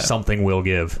forever. Yeah. Something will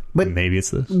give. But maybe it's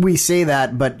this. We say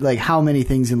that, but like, how many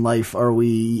things in life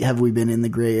have we been in the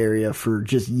gray area for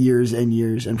just years and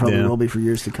years, and probably will be for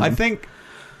years to come? I think...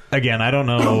 Again, I don't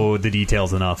know the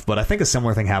details enough, but I think a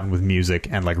similar thing happened with music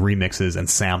and like remixes and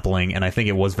sampling, and I think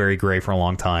it was very gray for a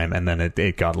long time, and then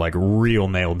it got like real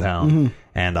nailed down.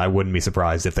 And I wouldn't be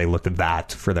surprised if they looked at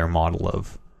that for their model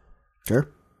of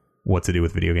what to do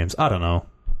with video games. I don't know.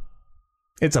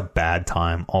 It's a bad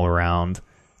time all around.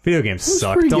 Video games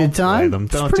suck. Don't play them.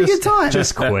 Don't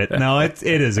just quit. No, it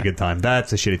is a good time.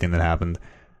 That's a shitty thing that happened,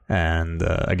 and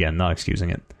again, not excusing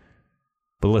it.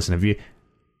 But listen, if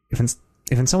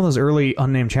in some of those early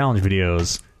unnamed challenge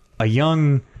videos, a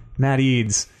young Matt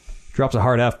Eads drops a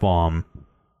hard F-bomb,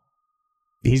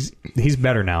 he's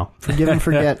better now. Forgive and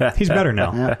forget. He's better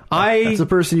now. Yeah. That's the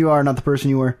person you are, not the person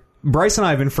you were. Bryce and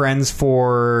I have been friends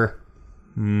for...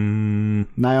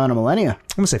 nigh on a millennia.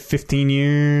 I'm going to say 15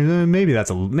 years. Maybe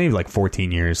like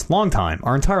 14 years. Long time.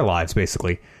 Our entire lives,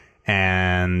 basically.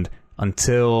 And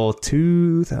until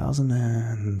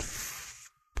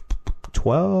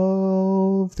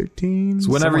 2012, 13.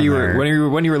 So when you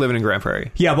were living in Grand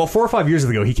Prairie. Yeah, about 4 or 5 years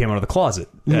ago, he came out of the closet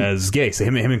as gay. So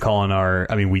him and Colin are,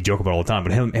 I mean, we joke about it all the time,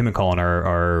 but him and Colin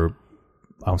are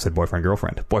I almost said boyfriend. That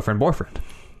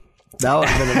would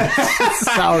have been a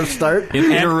sour start.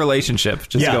 In a relationship,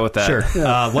 just go with that. Sure.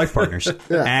 Life partners.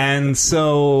 And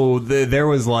so there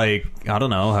was like, I don't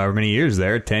know, however many years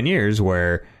there, 10 years,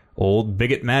 where old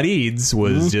bigot Matt Eads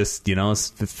was just,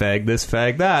 fag this,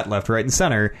 fag that, left, right, and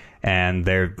center. And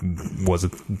there was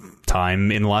a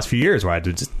time in the last few years where I had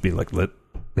to just be like,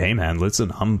 hey man,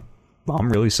 listen, I'm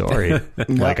really sorry.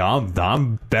 Like,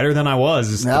 I'm better than I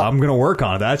was. Yep. I'm gonna work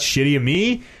on it. That's shitty of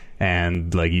me.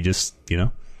 And like, you just,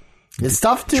 it's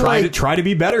tough to try to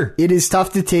be better. It is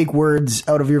tough to take words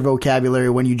out of your vocabulary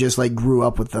when you just like grew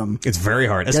up with them. It's very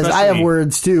hard. Because I have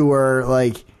words too where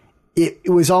like it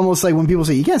was almost like when people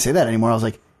say you can't say that anymore. I was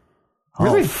like,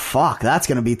 really? Fuck, that's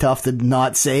going to be tough to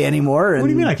not say anymore. What do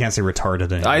you mean I can't say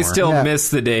retarded anymore? I still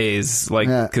miss the days, like,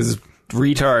 because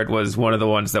retard was one of the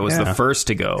ones that was the first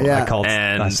to go. Yeah.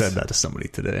 I said that to somebody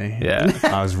today. Yeah.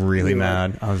 I was really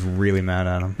mad. I was really mad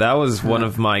at him. That was one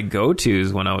of my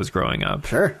go-tos when I was growing up.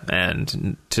 Sure.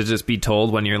 And to just be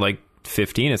told when you're like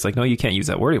 15, it's like, no, you can't use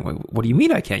that word anymore. What do you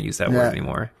mean I can't use that word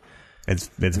anymore? It's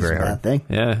very hard. Thing.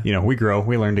 Yeah. We grow,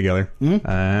 we learn together,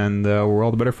 and we're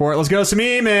all the better for it. Let's go some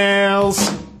emails.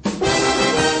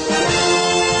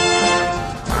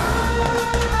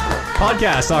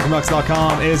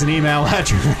 Podcast.com is an email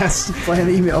address. Playing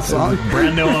the email song.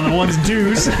 Brando on the ones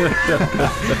dues. Kevin,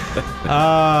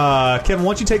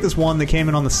 why don't you take this one that came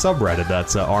in on the subreddit?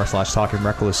 That's r/Talking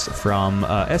Reckless from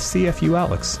SCFU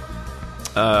Alex.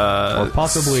 Or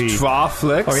possibly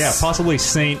Strawflix. Oh yeah, possibly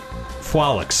Saint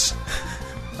Fwalix.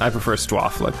 I prefer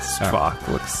Strawflix.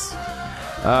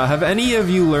 Have any of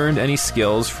you learned any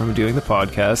skills from doing the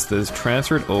podcast that is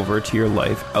transferred over to your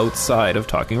life outside of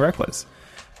Talking Reckless?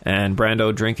 And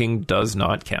Brando, drinking does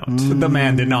not count. The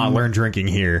man did not learn drinking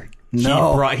here.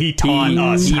 No. He taught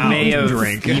us how to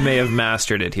drink. He may have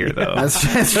mastered it here, though.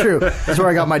 That's true. That's where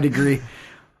I got my degree.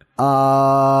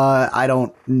 I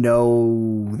don't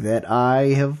know that I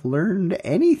have learned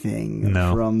anything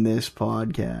from this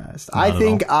podcast. I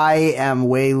think I am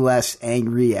way less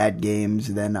angry at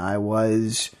games than I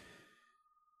was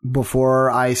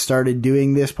before I started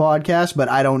doing this podcast, but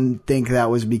I don't think that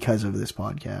was because of this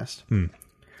podcast.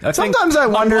 Sometimes I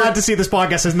wonder. I'm glad to see this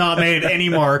podcast has not made any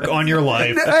mark on your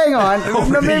life. Hang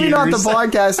on. No, maybe not the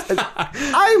podcast.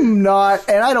 I'm not,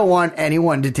 and I don't want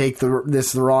anyone to take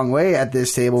this the wrong way at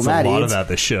this table, There's Maddie. a lot about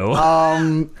this show.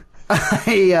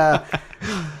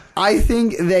 I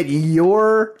think that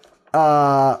your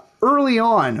early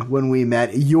on when we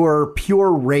met, your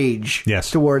pure rage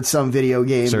towards some video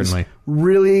games certainly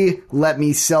really let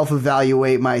me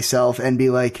self-evaluate myself and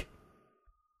be like,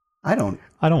 I don't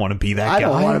want to be that guy. I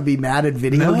don't want to be mad at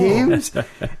video games.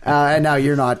 And now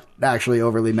you're not actually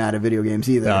overly mad at video games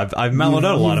either. I've mellowed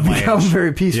out a lot of my become age.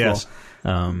 very peaceful. Yes.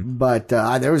 But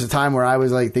there was a time where I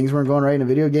was like, things weren't going right in a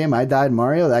video game. I died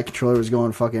Mario. That controller was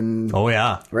going fucking... Oh,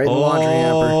 yeah. Right in the laundry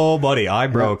hamper. Oh, buddy. I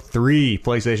broke 3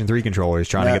 PlayStation 3 controllers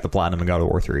trying to get the Platinum in God of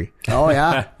War 3. Oh,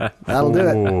 yeah. That'll do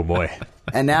it. Oh, boy.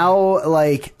 And now,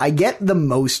 like, I get the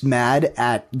most mad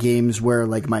at games where,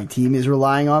 like, my team is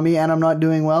relying on me and I'm not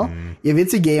doing well. If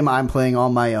it's a game I'm playing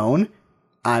on my own,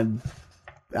 I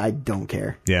don't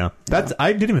care. Yeah.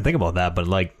 I didn't even think about that, but,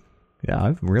 like, yeah,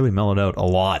 I've really mellowed out a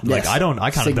lot. Yes, like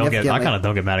I kind of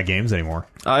don't get mad at games anymore.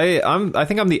 I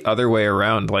think I'm the other way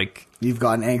around. Like, you've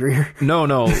gotten angrier. No.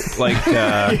 Like,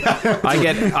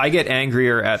 I get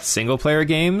angrier at single player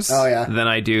games than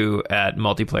I do at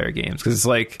multiplayer games, because it's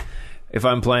like, if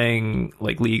I'm playing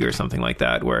like League or something like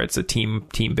that, where it's a team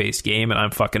based game and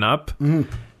I'm fucking up,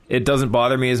 it doesn't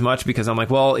bother me as much, because I'm like,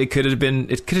 well, it could have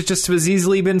just as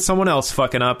easily been someone else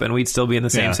fucking up and we'd still be in the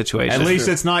same situation. At least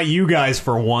it's not you guys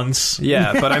for once.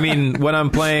 Yeah, but I mean, when I'm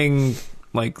playing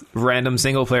like random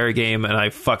single player game and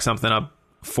I fuck something up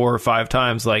 4 or 5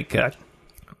 times, like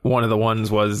one of the ones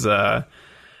was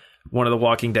one of the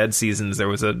Walking Dead seasons, there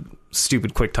was a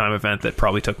stupid quick time event that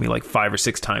probably took me like 5 or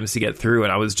 6 times to get through,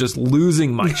 and I was just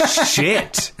losing my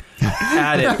shit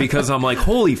at it, because I'm like,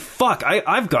 holy fuck,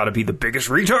 I've got to be the biggest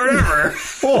retard ever.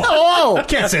 I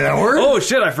can't say that word. Oh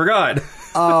shit, I forgot.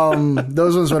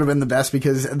 Those ones would have been the best,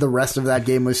 because the rest of that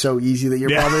game was so easy that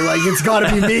you're probably like, it's got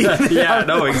to be me. Yeah,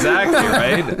 no, exactly,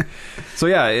 right? So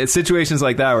yeah, it's situations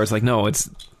like that where it's like, no, it's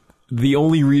the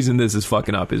only reason this is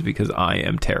fucking up is because I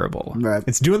am terrible. Right.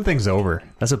 It's doing things over.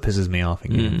 That's what pisses me off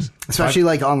in games. Especially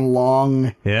like on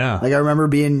long... Yeah. Like I remember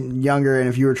being younger, and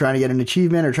if you were trying to get an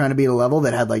achievement or trying to beat a level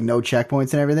that had like no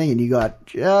checkpoints and everything, and you got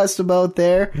just about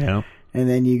there, and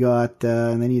then you got...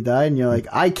 and then you died, and you're like,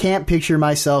 I can't picture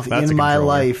myself in my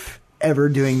life ever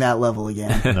doing that level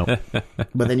again. Nope.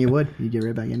 But then you would. You'd get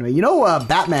right back into it. You know,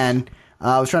 Batman...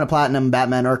 I was trying to platinum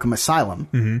Batman Arkham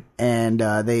Asylum, and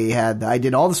I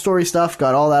did all the story stuff,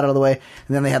 got all that out of the way,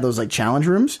 and then they had those like challenge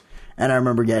rooms, and I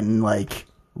remember getting like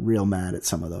real mad at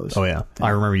some of those. Oh yeah, I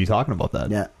remember you talking about that.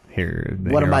 Yeah,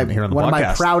 one of my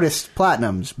proudest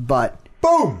platinums, but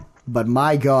boom. But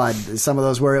my God, some of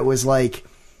those where it was like,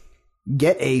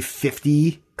 get a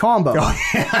 50 combo,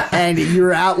 and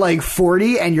you're at like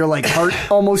 40, and your like heart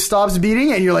almost stops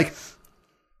beating, and you're like.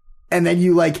 And then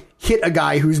you, like, hit a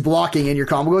guy who's blocking and your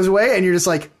combo goes away, and you're just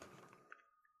like...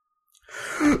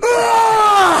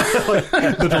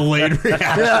 The delayed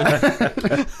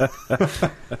reaction.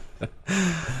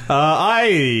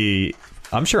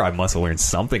 I'm sure I must have learned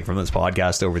something from this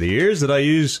podcast over the years that I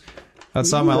use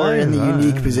outside my life. In the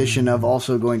unique position of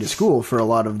also going to school for a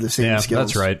lot of the same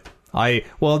skills. That's right.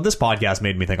 This podcast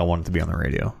made me think I wanted to be on the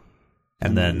radio.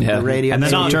 And then... The radio. And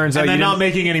then not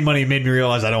making any money made me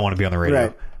realize I don't want to be on the radio.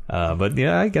 Right. But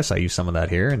yeah, I guess I use some of that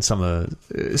here, and some of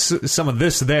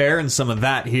this there, and some of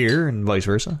that here, and vice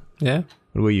versa. Yeah.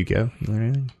 What about you, Kev? You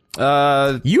learn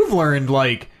anything? You've learned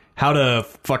like how to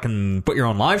fucking put your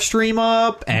own live stream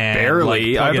up, and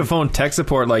barely. I have a phone tech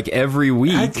support like every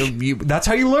week. That's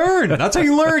how you learn. That's how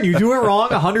you learn. You do it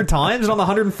wrong 100 times, and on the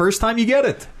 101st time, you get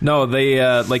it. No, they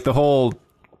like the whole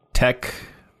tech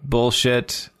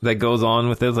bullshit that goes on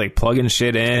with it, like plugging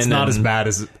shit in. It's not as bad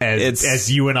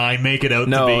as you and I make it out to be.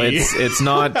 No, it's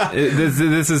not.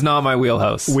 This is not my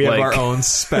wheelhouse. We have our own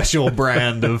special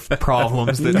brand of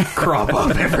problems that crop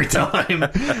up every time.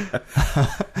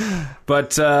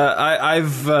 But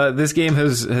I've this game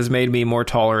has made me more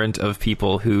tolerant of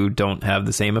people who don't have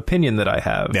the same opinion that I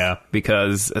have. Yeah,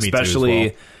 because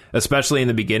especially in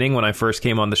the beginning when I first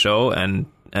came on the show and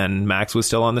Max was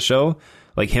still on the show.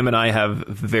 Like, him and I have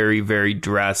very, very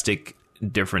drastic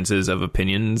differences of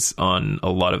opinions on a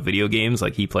lot of video games.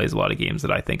 Like, he plays a lot of games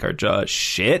that I think are just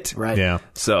shit. Right. Yeah.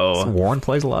 So Warren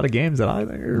plays a lot of games that I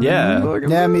think are...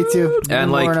 Yeah, me too. And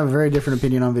Warren have a very different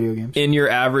opinion on video games. In your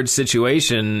average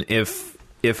situation, if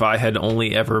I had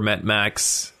only ever met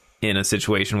Max in a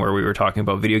situation where we were talking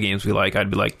about video games I'd be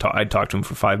like, I'd talk to him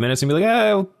for 5 minutes and be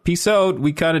like, peace out.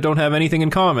 We kind of don't have anything in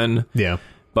common. Yeah.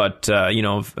 But,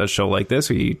 a show like this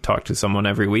where you talk to someone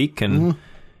every week and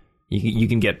you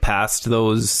can get past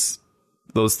those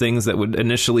things that would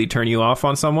initially turn you off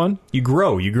on someone. You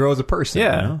grow as a person.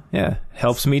 Yeah, you know? yeah.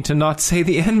 Helps me to not say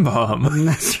the N-bomb.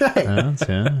 That's right.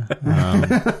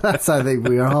 That's, I think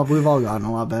we've all gotten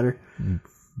a lot better.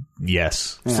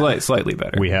 Yes. Yeah. Slightly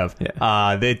better. We have.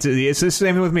 Yeah. It's the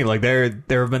same with me. Like there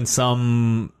have been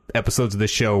some episodes of this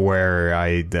show where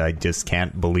I just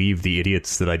can't believe the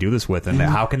idiots that I do this with, and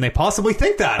how can they possibly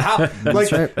think that? How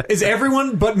is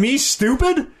everyone but me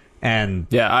stupid? And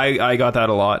yeah, I got that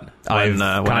a lot when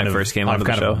I first came onto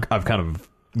the show. I've kind of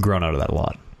grown out of that a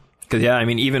lot. Because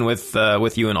even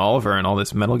with you and Oliver and all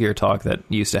this Metal Gear talk that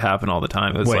used to happen all the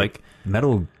time, it was like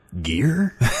Metal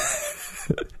Gear.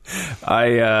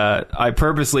 I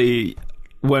purposely,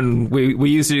 when we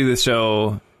used to do this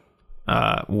show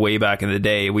way back in the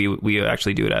day, we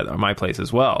actually do it at my place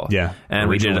as well. Yeah, and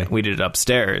we did it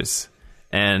upstairs.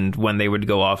 And when they would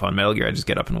go off on Metal Gear, I'd just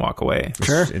get up and walk away.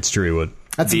 Sure, it's true. He would.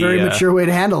 That's a very mature way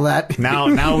to handle that.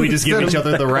 Now we just give each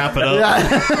other the wrap it up.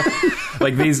 Yeah.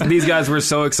 Like these guys were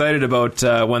so excited about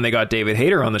when they got David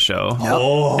Hayter on the show.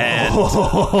 Oh. And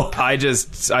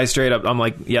I straight up, I'm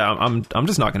like, yeah, I'm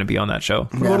just not going to be on that show.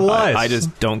 What Elias? I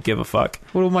just don't give a fuck.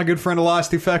 What about my good friend Elias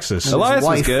Dufexis? Elias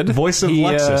was good. Voice of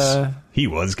Lexus. He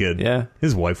was good. Yeah.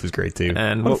 His wife was great too.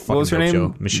 And what was her name?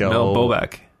 Show. Michelle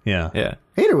Bobek. Yeah.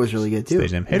 Hayter was really good too.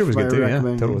 Stage name. Hayter was good too. Yeah,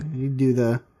 totally. He'd do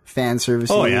the fan service.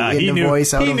 Oh yeah, he knew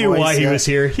why he was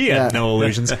here. He had no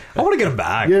illusions. I want to get him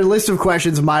back. Your list of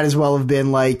questions might as well have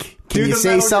been like, can you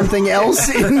say something else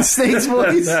in Snake's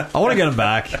voice? I want to get him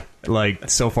back, like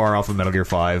so far off of Metal Gear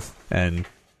 5, and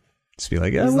just be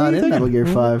like, he's not in Metal Gear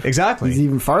 5. Exactly. He's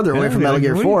even farther away from Metal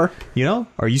Gear 4. You know,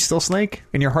 are you still Snake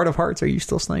in your heart of hearts? Are you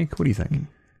still Snake? What do you think?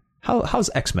 How's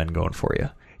X-Men going for you?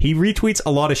 He retweets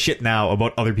a lot of shit now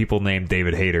about other people named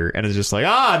David Hayter, and is just like,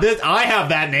 I have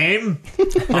that name.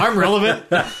 I'm relevant.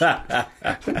 Other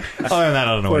than that, I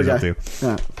don't know what he's up to.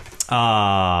 Yeah.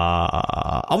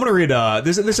 I'm going to read,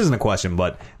 this isn't a question,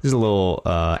 but this is a little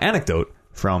anecdote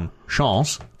from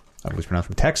Chance. I was pronounced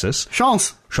from Texas.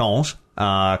 Chance.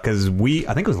 Because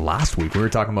I think it was last week, we were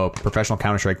talking about professional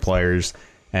Counter-Strike players,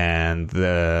 and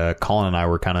Colin and I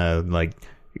were kind of like,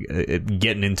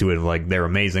 getting into it, like they're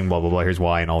amazing, blah blah blah, here's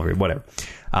why, and all of it, whatever.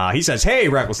 He says, hey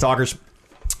Reckless Talkers,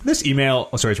 this email,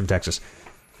 it's from Texas.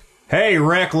 Hey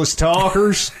Reckless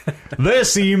Talkers,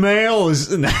 this email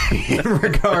is in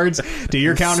regards to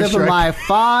your Counter-Strike. Sip of my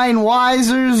fine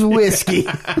Wiser's whiskey.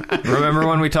 Remember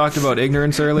when we talked about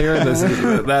ignorance earlier?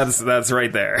 That's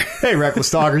right there. Hey Reckless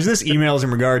Talkers, this email is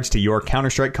in regards to your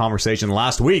Counter-Strike conversation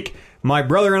last week. My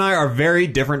brother and I are very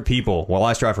different people. While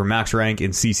I strive for max rank in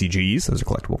CCGs, those are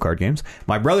collectible card games,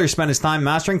 my brother spent his time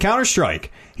mastering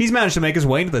Counter-Strike. He's managed to make his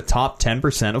way into the top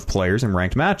 10% of players in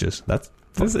ranked matches. That's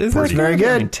very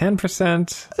good.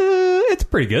 10%? It's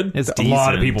pretty good. It's a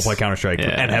lot of people play Counter-Strike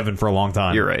and Heaven for a long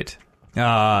time. You're right.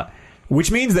 Which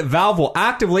means that Valve will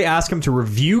actively ask him to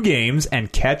review games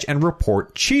and catch and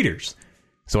report cheaters.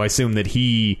 So I assume that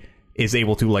he is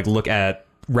able to look at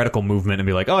reticle movement and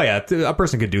be like, oh yeah, a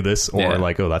person could do this, or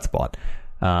oh, that's a bot.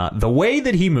 The way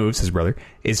that he moves, his brother,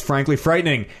 is frankly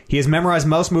frightening. He has memorized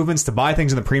mouse movements to buy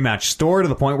things in the pre-match store to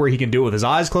the point where he can do it with his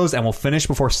eyes closed and will finish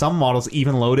before some models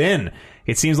even load in.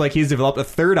 It seems like he's developed a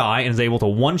third eye and is able to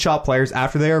one-shot players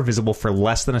after they are visible for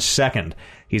less than a second.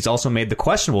 He's also made the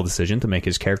questionable decision to make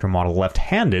his character model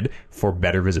left-handed for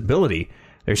better visibility.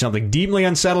 There's something deeply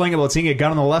unsettling about seeing a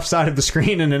gun on the left side of the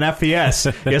screen in an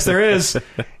FPS. Yes, there is.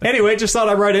 Anyway, just thought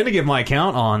I'd write in to give my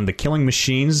account on the killing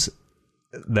machines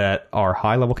that are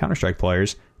high-level Counter-Strike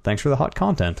players. Thanks for the hot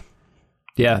content.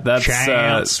 Yeah, that's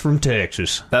Chance from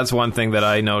Texas. That's one thing that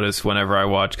I notice whenever I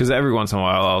watch, because every once in a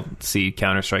while I'll see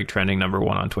Counter-Strike trending #1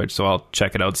 on Twitch, so I'll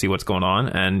check it out, see what's going on.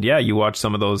 And yeah, you watch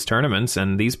some of those tournaments,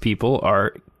 and these people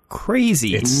are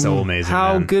crazy. It's so amazing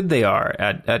how man. Good they are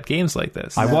at games like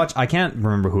this. I can't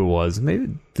remember who it was.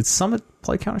 Maybe did Summit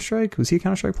play Counter-Strike? Was he a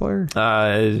Counter-Strike player?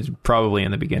 Probably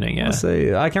in the beginning, yeah.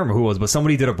 I can't remember who it was, but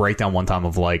somebody did a breakdown one time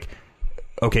of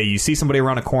okay, you see somebody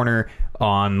around a corner,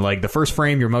 on the first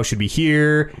frame your mouse should be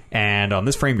here, and on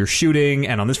this frame you're shooting,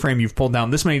 and on this frame you've pulled down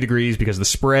this many degrees because the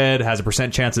spread has a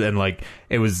percent chance, and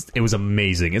it was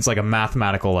amazing. It's like a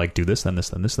mathematical do this, then this,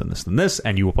 then this, then this, then this,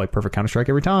 and you will play perfect Counter-Strike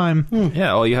every time.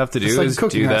 Yeah, all you have to do is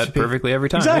do that perfectly every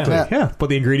time. Exactly. Yeah. Put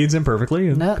the ingredients in perfectly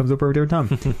and it comes up perfect every time.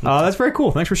 That's very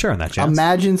cool. Thanks for sharing that, Chance.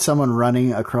 Imagine someone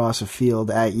running across a field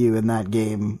at you in that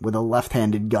game with a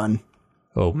left-handed gun.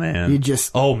 Oh man!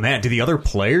 Oh man! Do the other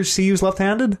players see you as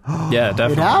left-handed? Yeah,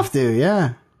 definitely. You'd have to,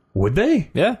 yeah. Would they?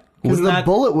 Yeah. Because the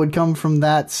bullet would come from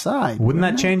that side. Wouldn't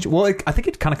that change? Well, I think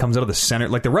it kind of comes out of the center.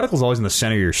 Like, the reticle's always in the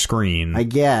center of your screen. I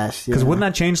guess. Because wouldn't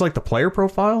that change, like, the player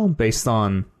profile based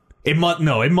on... It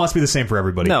must be the same for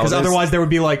everybody. Because otherwise there would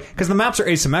be, like... Because the maps are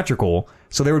asymmetrical,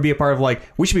 so there would be a part of, like,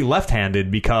 we should be left-handed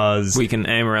because... We can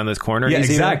aim around this corner. Yeah,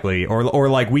 exactly. Or,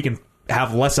 like, we can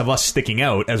have less of us sticking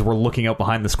out as we're looking out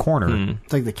behind this corner.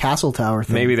 It's like the castle tower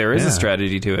thing. Maybe there is a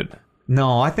strategy to it.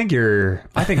 No, I think your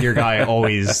guy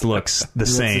always looks the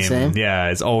same. Yeah,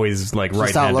 it's always like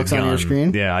right-handed how it looks gun. on your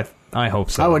screen? Yeah, I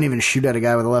hope so. I wouldn't even shoot at a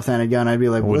guy with a left-handed gun. I'd be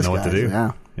like, wouldn't know what to do.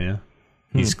 Yeah.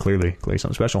 He's clearly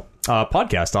something special.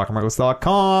 Podcast,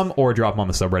 talkingreckless.com, or drop him on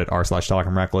the subreddit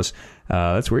r/talkingreckless.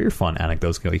 That's where your fun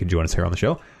anecdotes go. You can join us here on the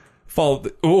show. Follow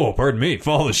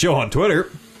the show on Twitter.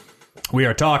 We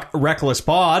are Talk Reckless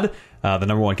Pod. The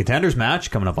number one contenders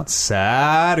match coming up on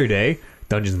Saturday.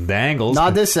 Dungeons and Dangles.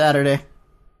 Not this Saturday.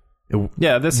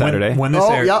 Yeah, this Saturday. When this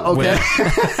airs. Yeah,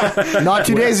 okay. Not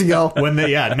 2 days ago.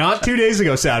 Not 2 days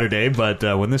ago Saturday, but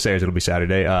when this airs, it'll be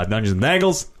Saturday. Dungeons and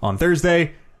Dangles on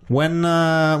Thursday. When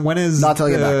is... Not till I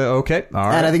get back. Okay, all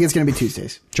right. And I think it's going to be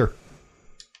Tuesdays. Sure.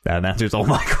 That answers all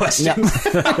my questions.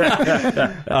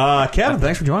 Yeah. Kevin,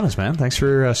 thanks for joining us, man. Thanks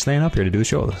for staying up here to do the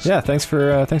show with us. Yeah, thanks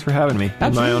for having me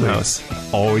in my own house.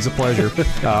 Always a pleasure.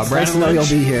 Brandon, you'll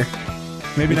be here.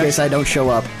 Maybe in case I don't show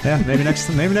up. Yeah, maybe next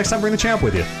time bring the champ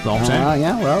with you. That's all I'm saying.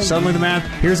 Yeah, well. Suddenly the man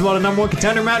hears about a number one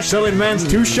contender match. Suddenly the man's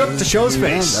too shook to show his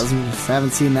face.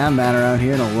 Haven't seen that man around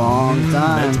here in a long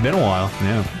time. It's been a while.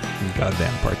 Yeah.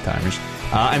 Goddamn part-timers.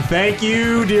 And thank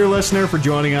you, dear listener, for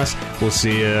joining us. We'll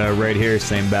see you right here.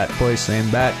 Same bat place, same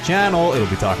bat channel. It'll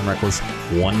be Talking Reckless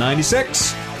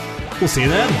 196. We'll see you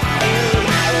then.